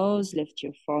your nose, lift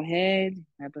your forehead.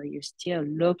 Remember, you're still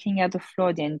looking at the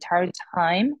floor the entire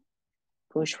time.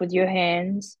 Push with your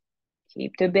hands.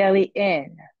 Keep the belly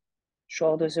in.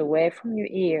 Shoulders away from your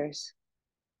ears.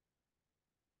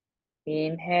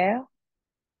 Inhale.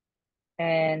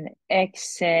 And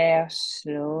exhale.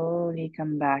 Slowly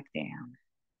come back down.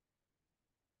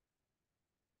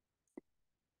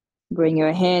 Bring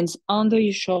your hands under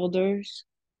your shoulders.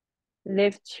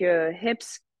 Lift your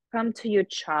hips, come to your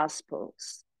child's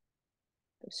pose.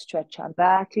 Stretch our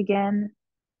back again.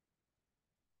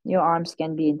 Your arms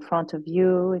can be in front of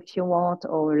you if you want,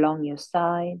 or along your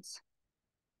sides.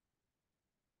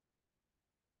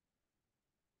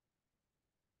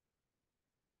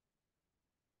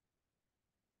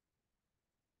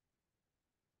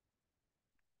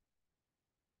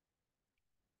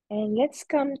 And let's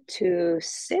come to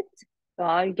sit.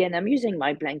 Again, I'm using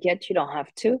my blanket. You don't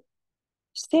have to.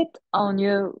 Sit on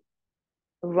your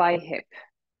right hip.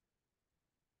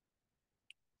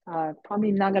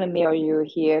 Probably not going to mirror you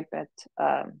here, but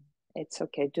it's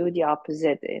okay. Do the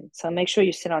opposite. So make sure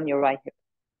you sit on your right hip.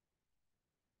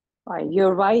 All right,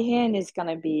 your right hand is going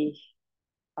to be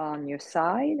on your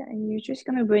side, and you're just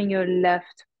going to bring your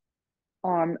left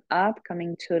arm up,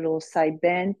 coming to a little side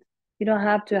bend. You don't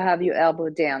have to have your elbow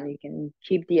down. You can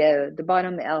keep the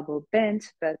bottom elbow bent,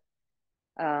 but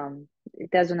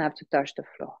it doesn't have to touch the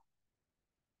floor.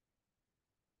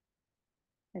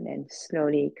 And then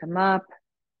slowly come up.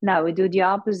 Now we do the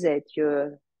opposite.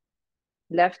 Your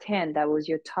left hand, that was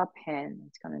your top hand,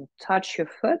 it's going to touch your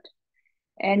foot,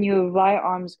 and your right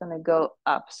arm is going to go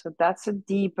up. So that's a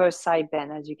deeper side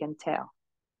bend, as you can tell,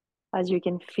 as you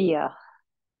can feel.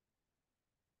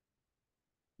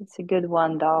 It's a good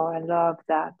one, though. I love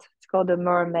that. It's called a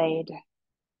mermaid.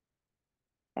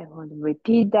 I want to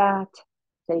repeat that.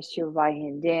 Place your right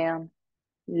hand down,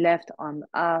 left arm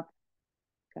up,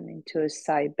 coming to a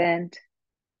side bend.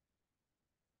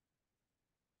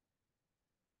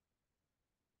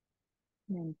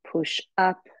 And push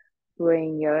up,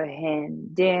 bring your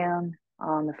hand down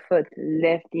on the foot,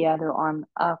 lift the other arm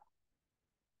up.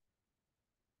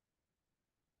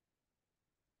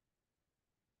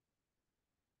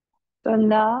 So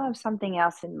now I have something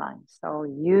else in mind. So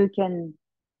you can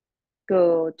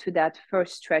go to that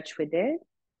first stretch we did.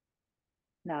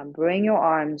 Now bring your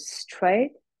arms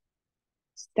straight.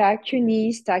 Stack your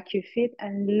knees, stack your feet,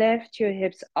 and lift your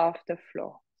hips off the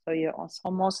floor. So you're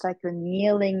almost like a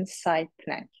kneeling side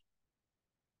plank.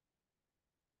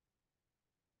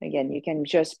 Again, you can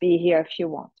just be here if you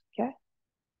want, okay?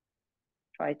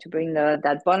 Try to bring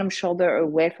that bottom shoulder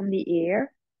away from the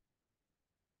ear.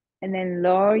 And then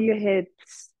lower your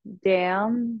hips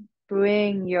down.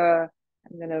 I'm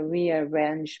going to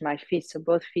rearrange my feet so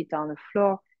both feet on the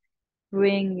floor.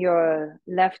 Bring your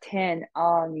left hand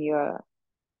on your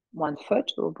one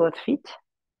foot or both feet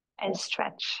and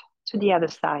stretch to the other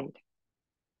side.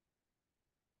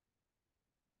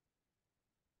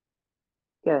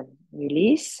 Good.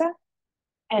 Release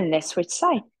and let's switch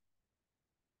side.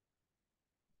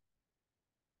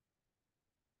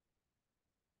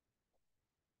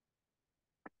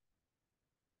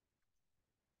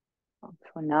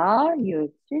 For now,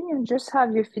 you just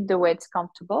have your feet the way it's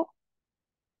comfortable.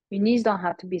 Your knees don't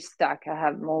have to be stuck. I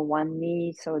have more one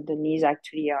knee, so the knees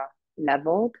actually are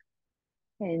leveled.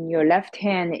 And your left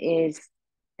hand is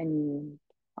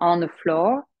on the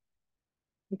floor.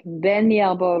 You can bend the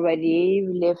elbow already.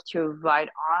 Lift your right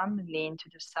arm, lean to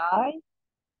the side.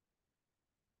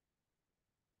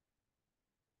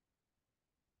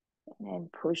 And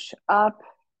push up.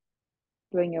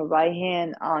 Bring your right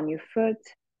hand on your foot.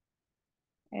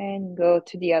 And go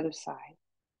to the other side.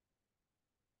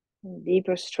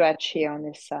 Deeper stretch here on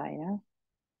this side. Huh?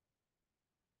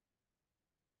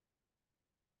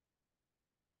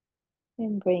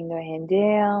 And bring your hand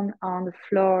down on the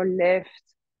floor. Lift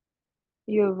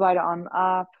your right arm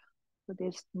up for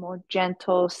this more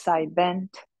gentle side bend.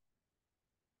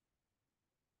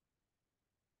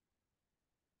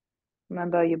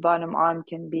 Remember, your bottom arm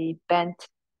can be bent.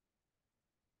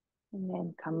 And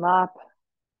then come up.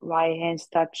 Right hand's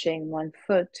touching one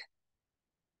foot.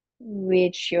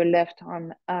 Reach your left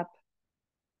arm up.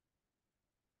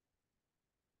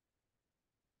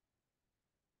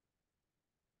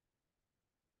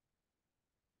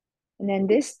 And then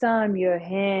this time your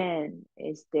hand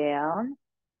is down.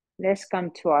 Let's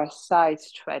come to our side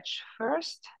stretch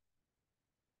first.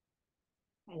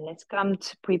 And let's come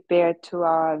to prepare to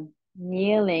our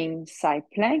kneeling side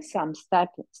plank. So I'm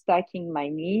stacking my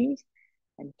knees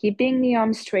and keeping the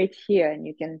arms straight here. And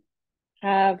you can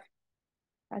have,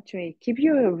 actually, keep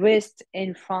your wrist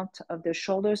in front of the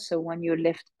shoulder. So when you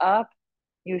lift up,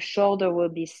 your shoulder will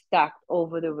be stacked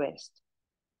over the wrist.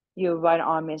 Your right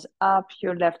arm is up.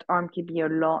 Your left arm can be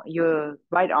along, your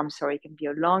right arm, sorry, can be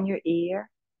along your ear.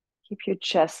 Keep your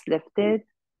chest lifted.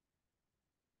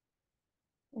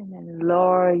 And then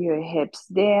lower your hips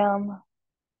down.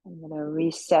 I'm going to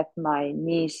reset my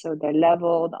knees so they're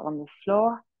leveled on the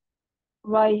floor.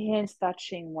 Right hands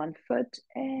touching one foot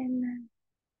and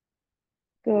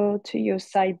go to your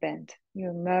side bend,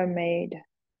 your mermaid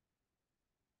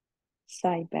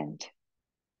side bend.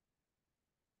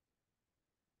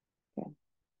 Okay.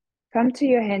 Come to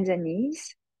your hands and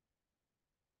knees.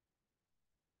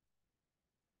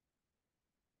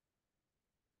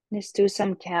 Let's do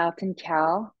some cat and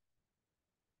cow.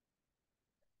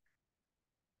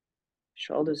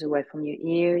 Shoulders away from your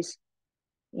ears.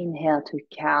 Inhale to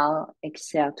cow,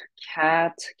 exhale to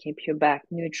cat. Keep your back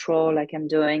neutral like I'm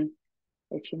doing.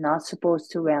 If you're not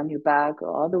supposed to round your back,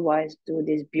 or otherwise do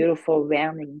this beautiful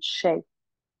rounding shape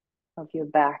of your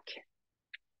back.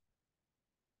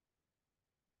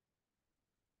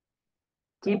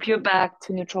 Keep your back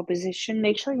to neutral position.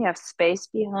 Make sure you have space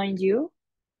behind you.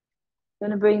 You're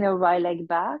gonna bring the right leg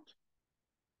back.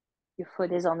 Your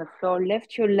foot is on the floor.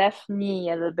 Lift your left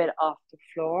knee a little bit off the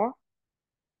floor.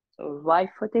 So right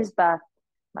foot is back.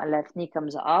 My left knee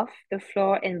comes off the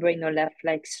floor and bring your left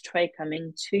leg straight,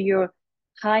 coming to your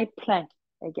high plank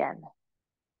again.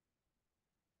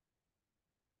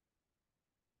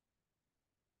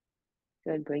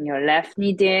 Good. Bring your left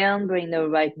knee down. Bring the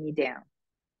right knee down.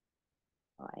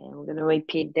 All right, and we're going to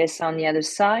repeat this on the other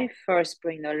side. First,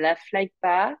 bring the left leg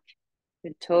back.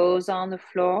 Your toes on the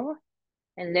floor.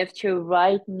 And lift your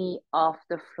right knee off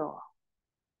the floor.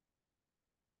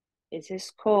 This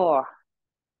is core.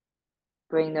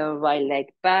 Bring the right leg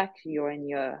back. You're in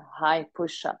your high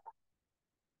push-up.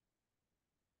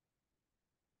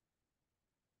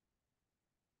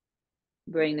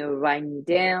 Bring the right knee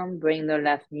down. Bring the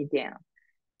left knee down.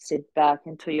 Sit back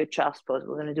into your child's pose.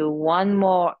 We're going to do one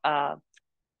more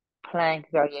plank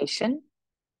variation.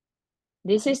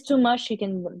 This is too much. You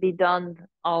can be done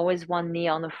always one knee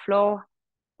on the floor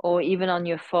or even on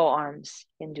your forearms.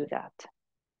 You can do that.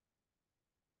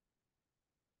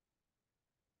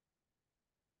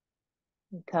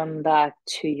 Come back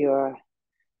to your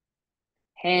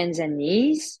hands and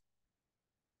knees.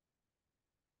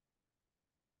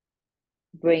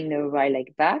 Bring the right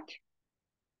leg back.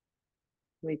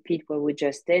 Repeat what we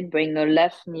just did. Bring the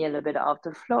left knee a little bit off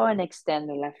the floor and extend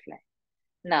the left leg.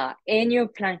 Now, in your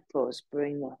plank pose,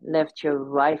 lift your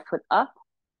right foot up,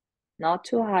 not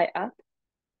too high up.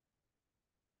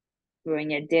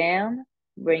 Bring it down.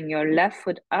 Bring your left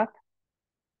foot up.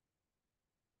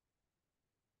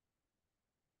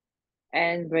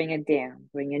 And bring it down.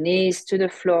 Bring your knees to the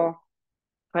floor.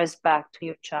 Press back to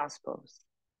your child's pose.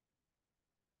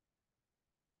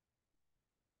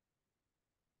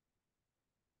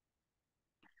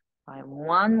 All right,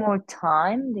 one more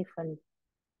time.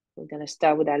 We're going to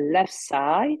start with our left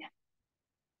side.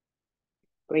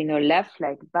 Bring your left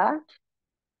leg back.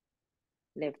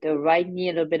 Lift the right knee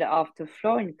a little bit off the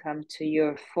floor and come to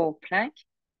your full plank.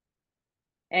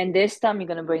 And this time you're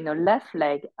going to bring the left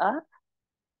leg up.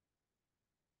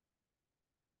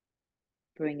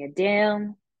 Bring it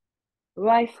down.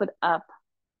 Right foot up.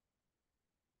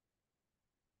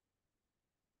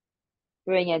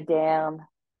 Bring it down.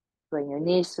 Bring your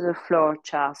knees to the floor,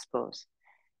 child's pose.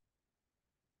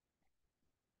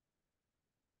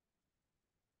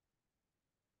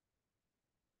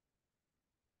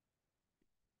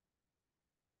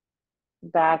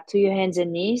 Back to your hands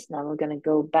and knees. Now we're going to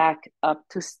go back up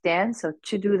to stand. So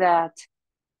to do that,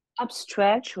 up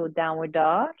stretch or downward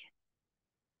dog.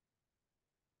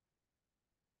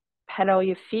 Pedal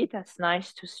your feet. That's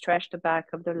nice to stretch the back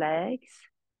of the legs.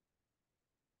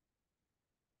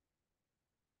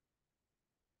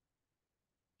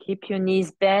 Keep your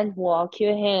knees bent. Walk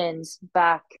your hands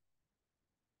back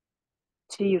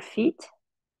to your feet.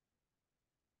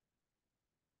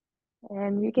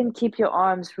 And you can keep your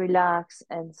arms relaxed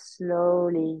and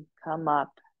slowly come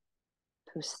up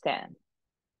to stand.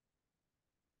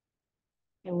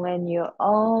 And when you're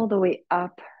all the way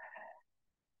up,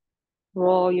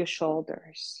 Roll your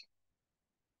shoulders.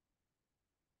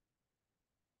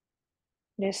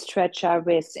 Let's stretch our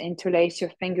wrists. Interlace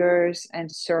your fingers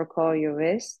and circle your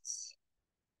wrists.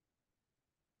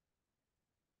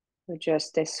 So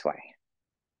just this way.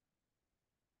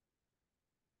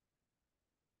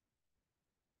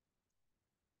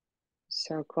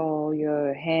 Circle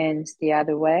your hands the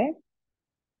other way.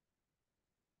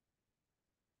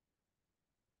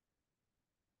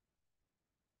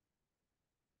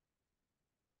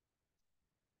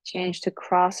 Change the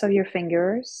cross of your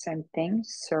fingers. Same thing.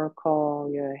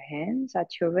 Circle your hands at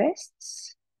your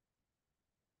wrists.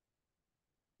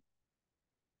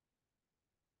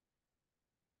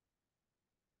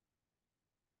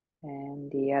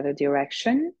 And the other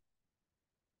direction.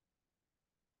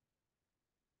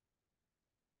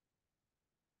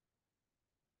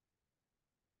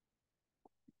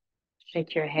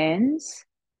 Shake your hands.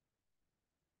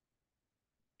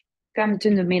 Come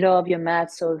to the middle of your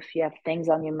mat. So if you have things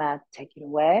on your mat, take it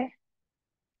away.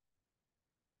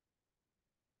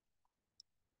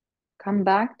 Come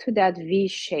back to that V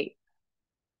shape.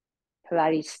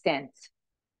 Pilates stance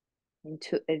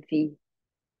into a V.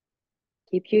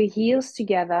 Keep your heels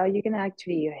together. You can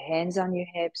actually your hands on your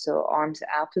hips or arms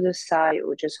out to the side,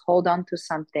 or just hold on to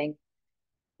something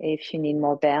if you need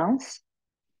more balance.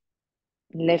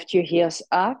 Lift your heels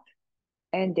up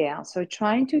and down. So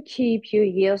trying to keep your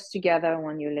heels together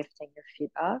when you're lifting your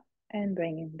feet up and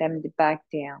bringing them back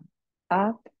down,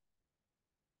 up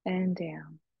and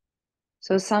down.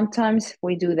 So sometimes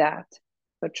we do that,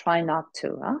 but try not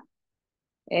to.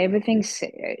 Everything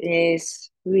is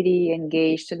really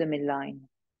engaged to the midline.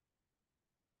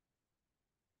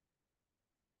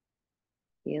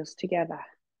 Heels together.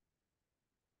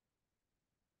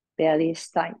 Belly is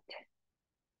tight.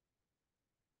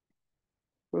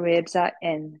 Ribs are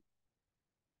in.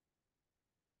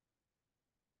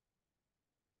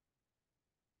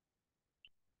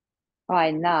 All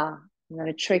right, now I'm going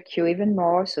to trick you even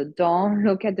more. So don't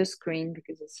look at the screen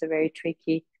because it's very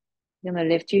tricky. You're going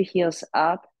to lift your heels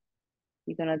up.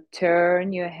 You're going to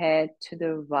turn your head to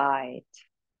the right.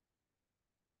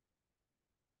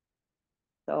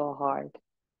 So hard.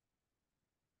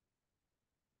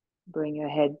 Bring your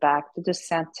head back to the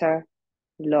center.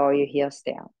 Lower your heels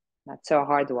down. That's a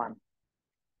hard one.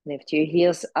 Lift your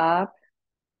heels up.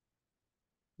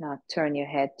 Now turn your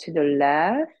head to the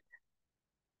left.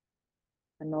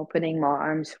 I'm opening my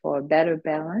arms for a better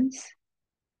balance.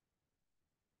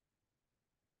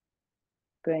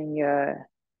 Bring your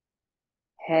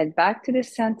head back to the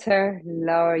center.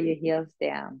 Lower your heels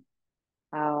down.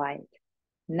 All right.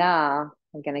 Now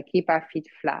we're going to keep our feet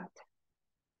flat.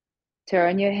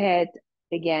 Turn your head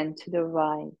again to the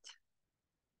right.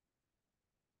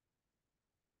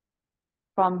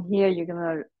 From here, you're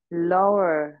going to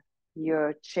lower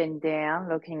your chin down,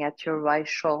 looking at your right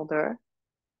shoulder.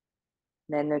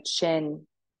 Then the chin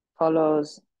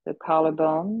follows the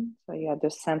collarbone. So you're at the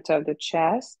center of the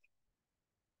chest.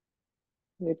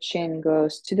 Your chin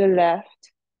goes to the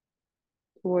left,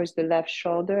 towards the left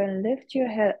shoulder, and lift your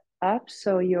head up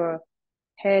so your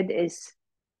head is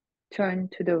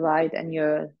turned to the right and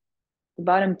your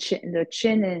the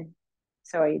chin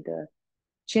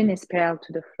is parallel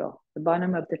to the floor, the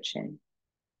bottom of the chin.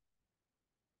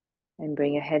 And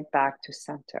bring your head back to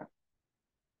center.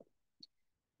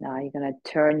 Now you're going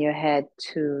to turn your head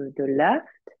to the left.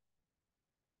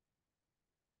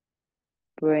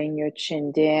 Bring your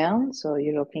chin down. So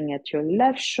you're looking at your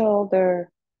left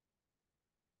shoulder.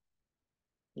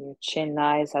 Your chin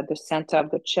lies at the center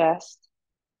of the chest.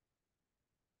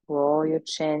 Roll your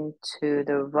chin to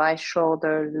the right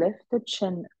shoulder. Lift the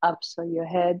chin up so your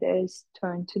head is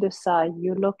turned to the side.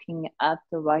 You're looking at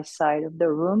the right side of the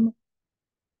room.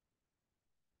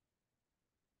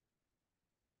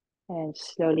 And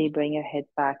slowly bring your head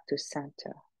back to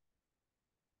center.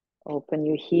 Open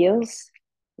your heels.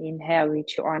 Inhale,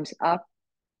 reach your arms up.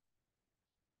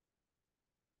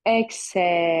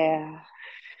 Exhale.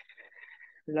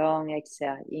 Long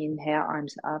exhale. Inhale,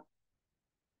 arms up.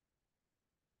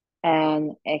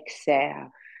 And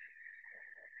exhale.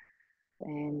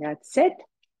 And that's it.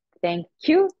 Thank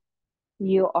you.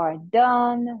 You are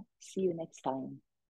done. See you next time.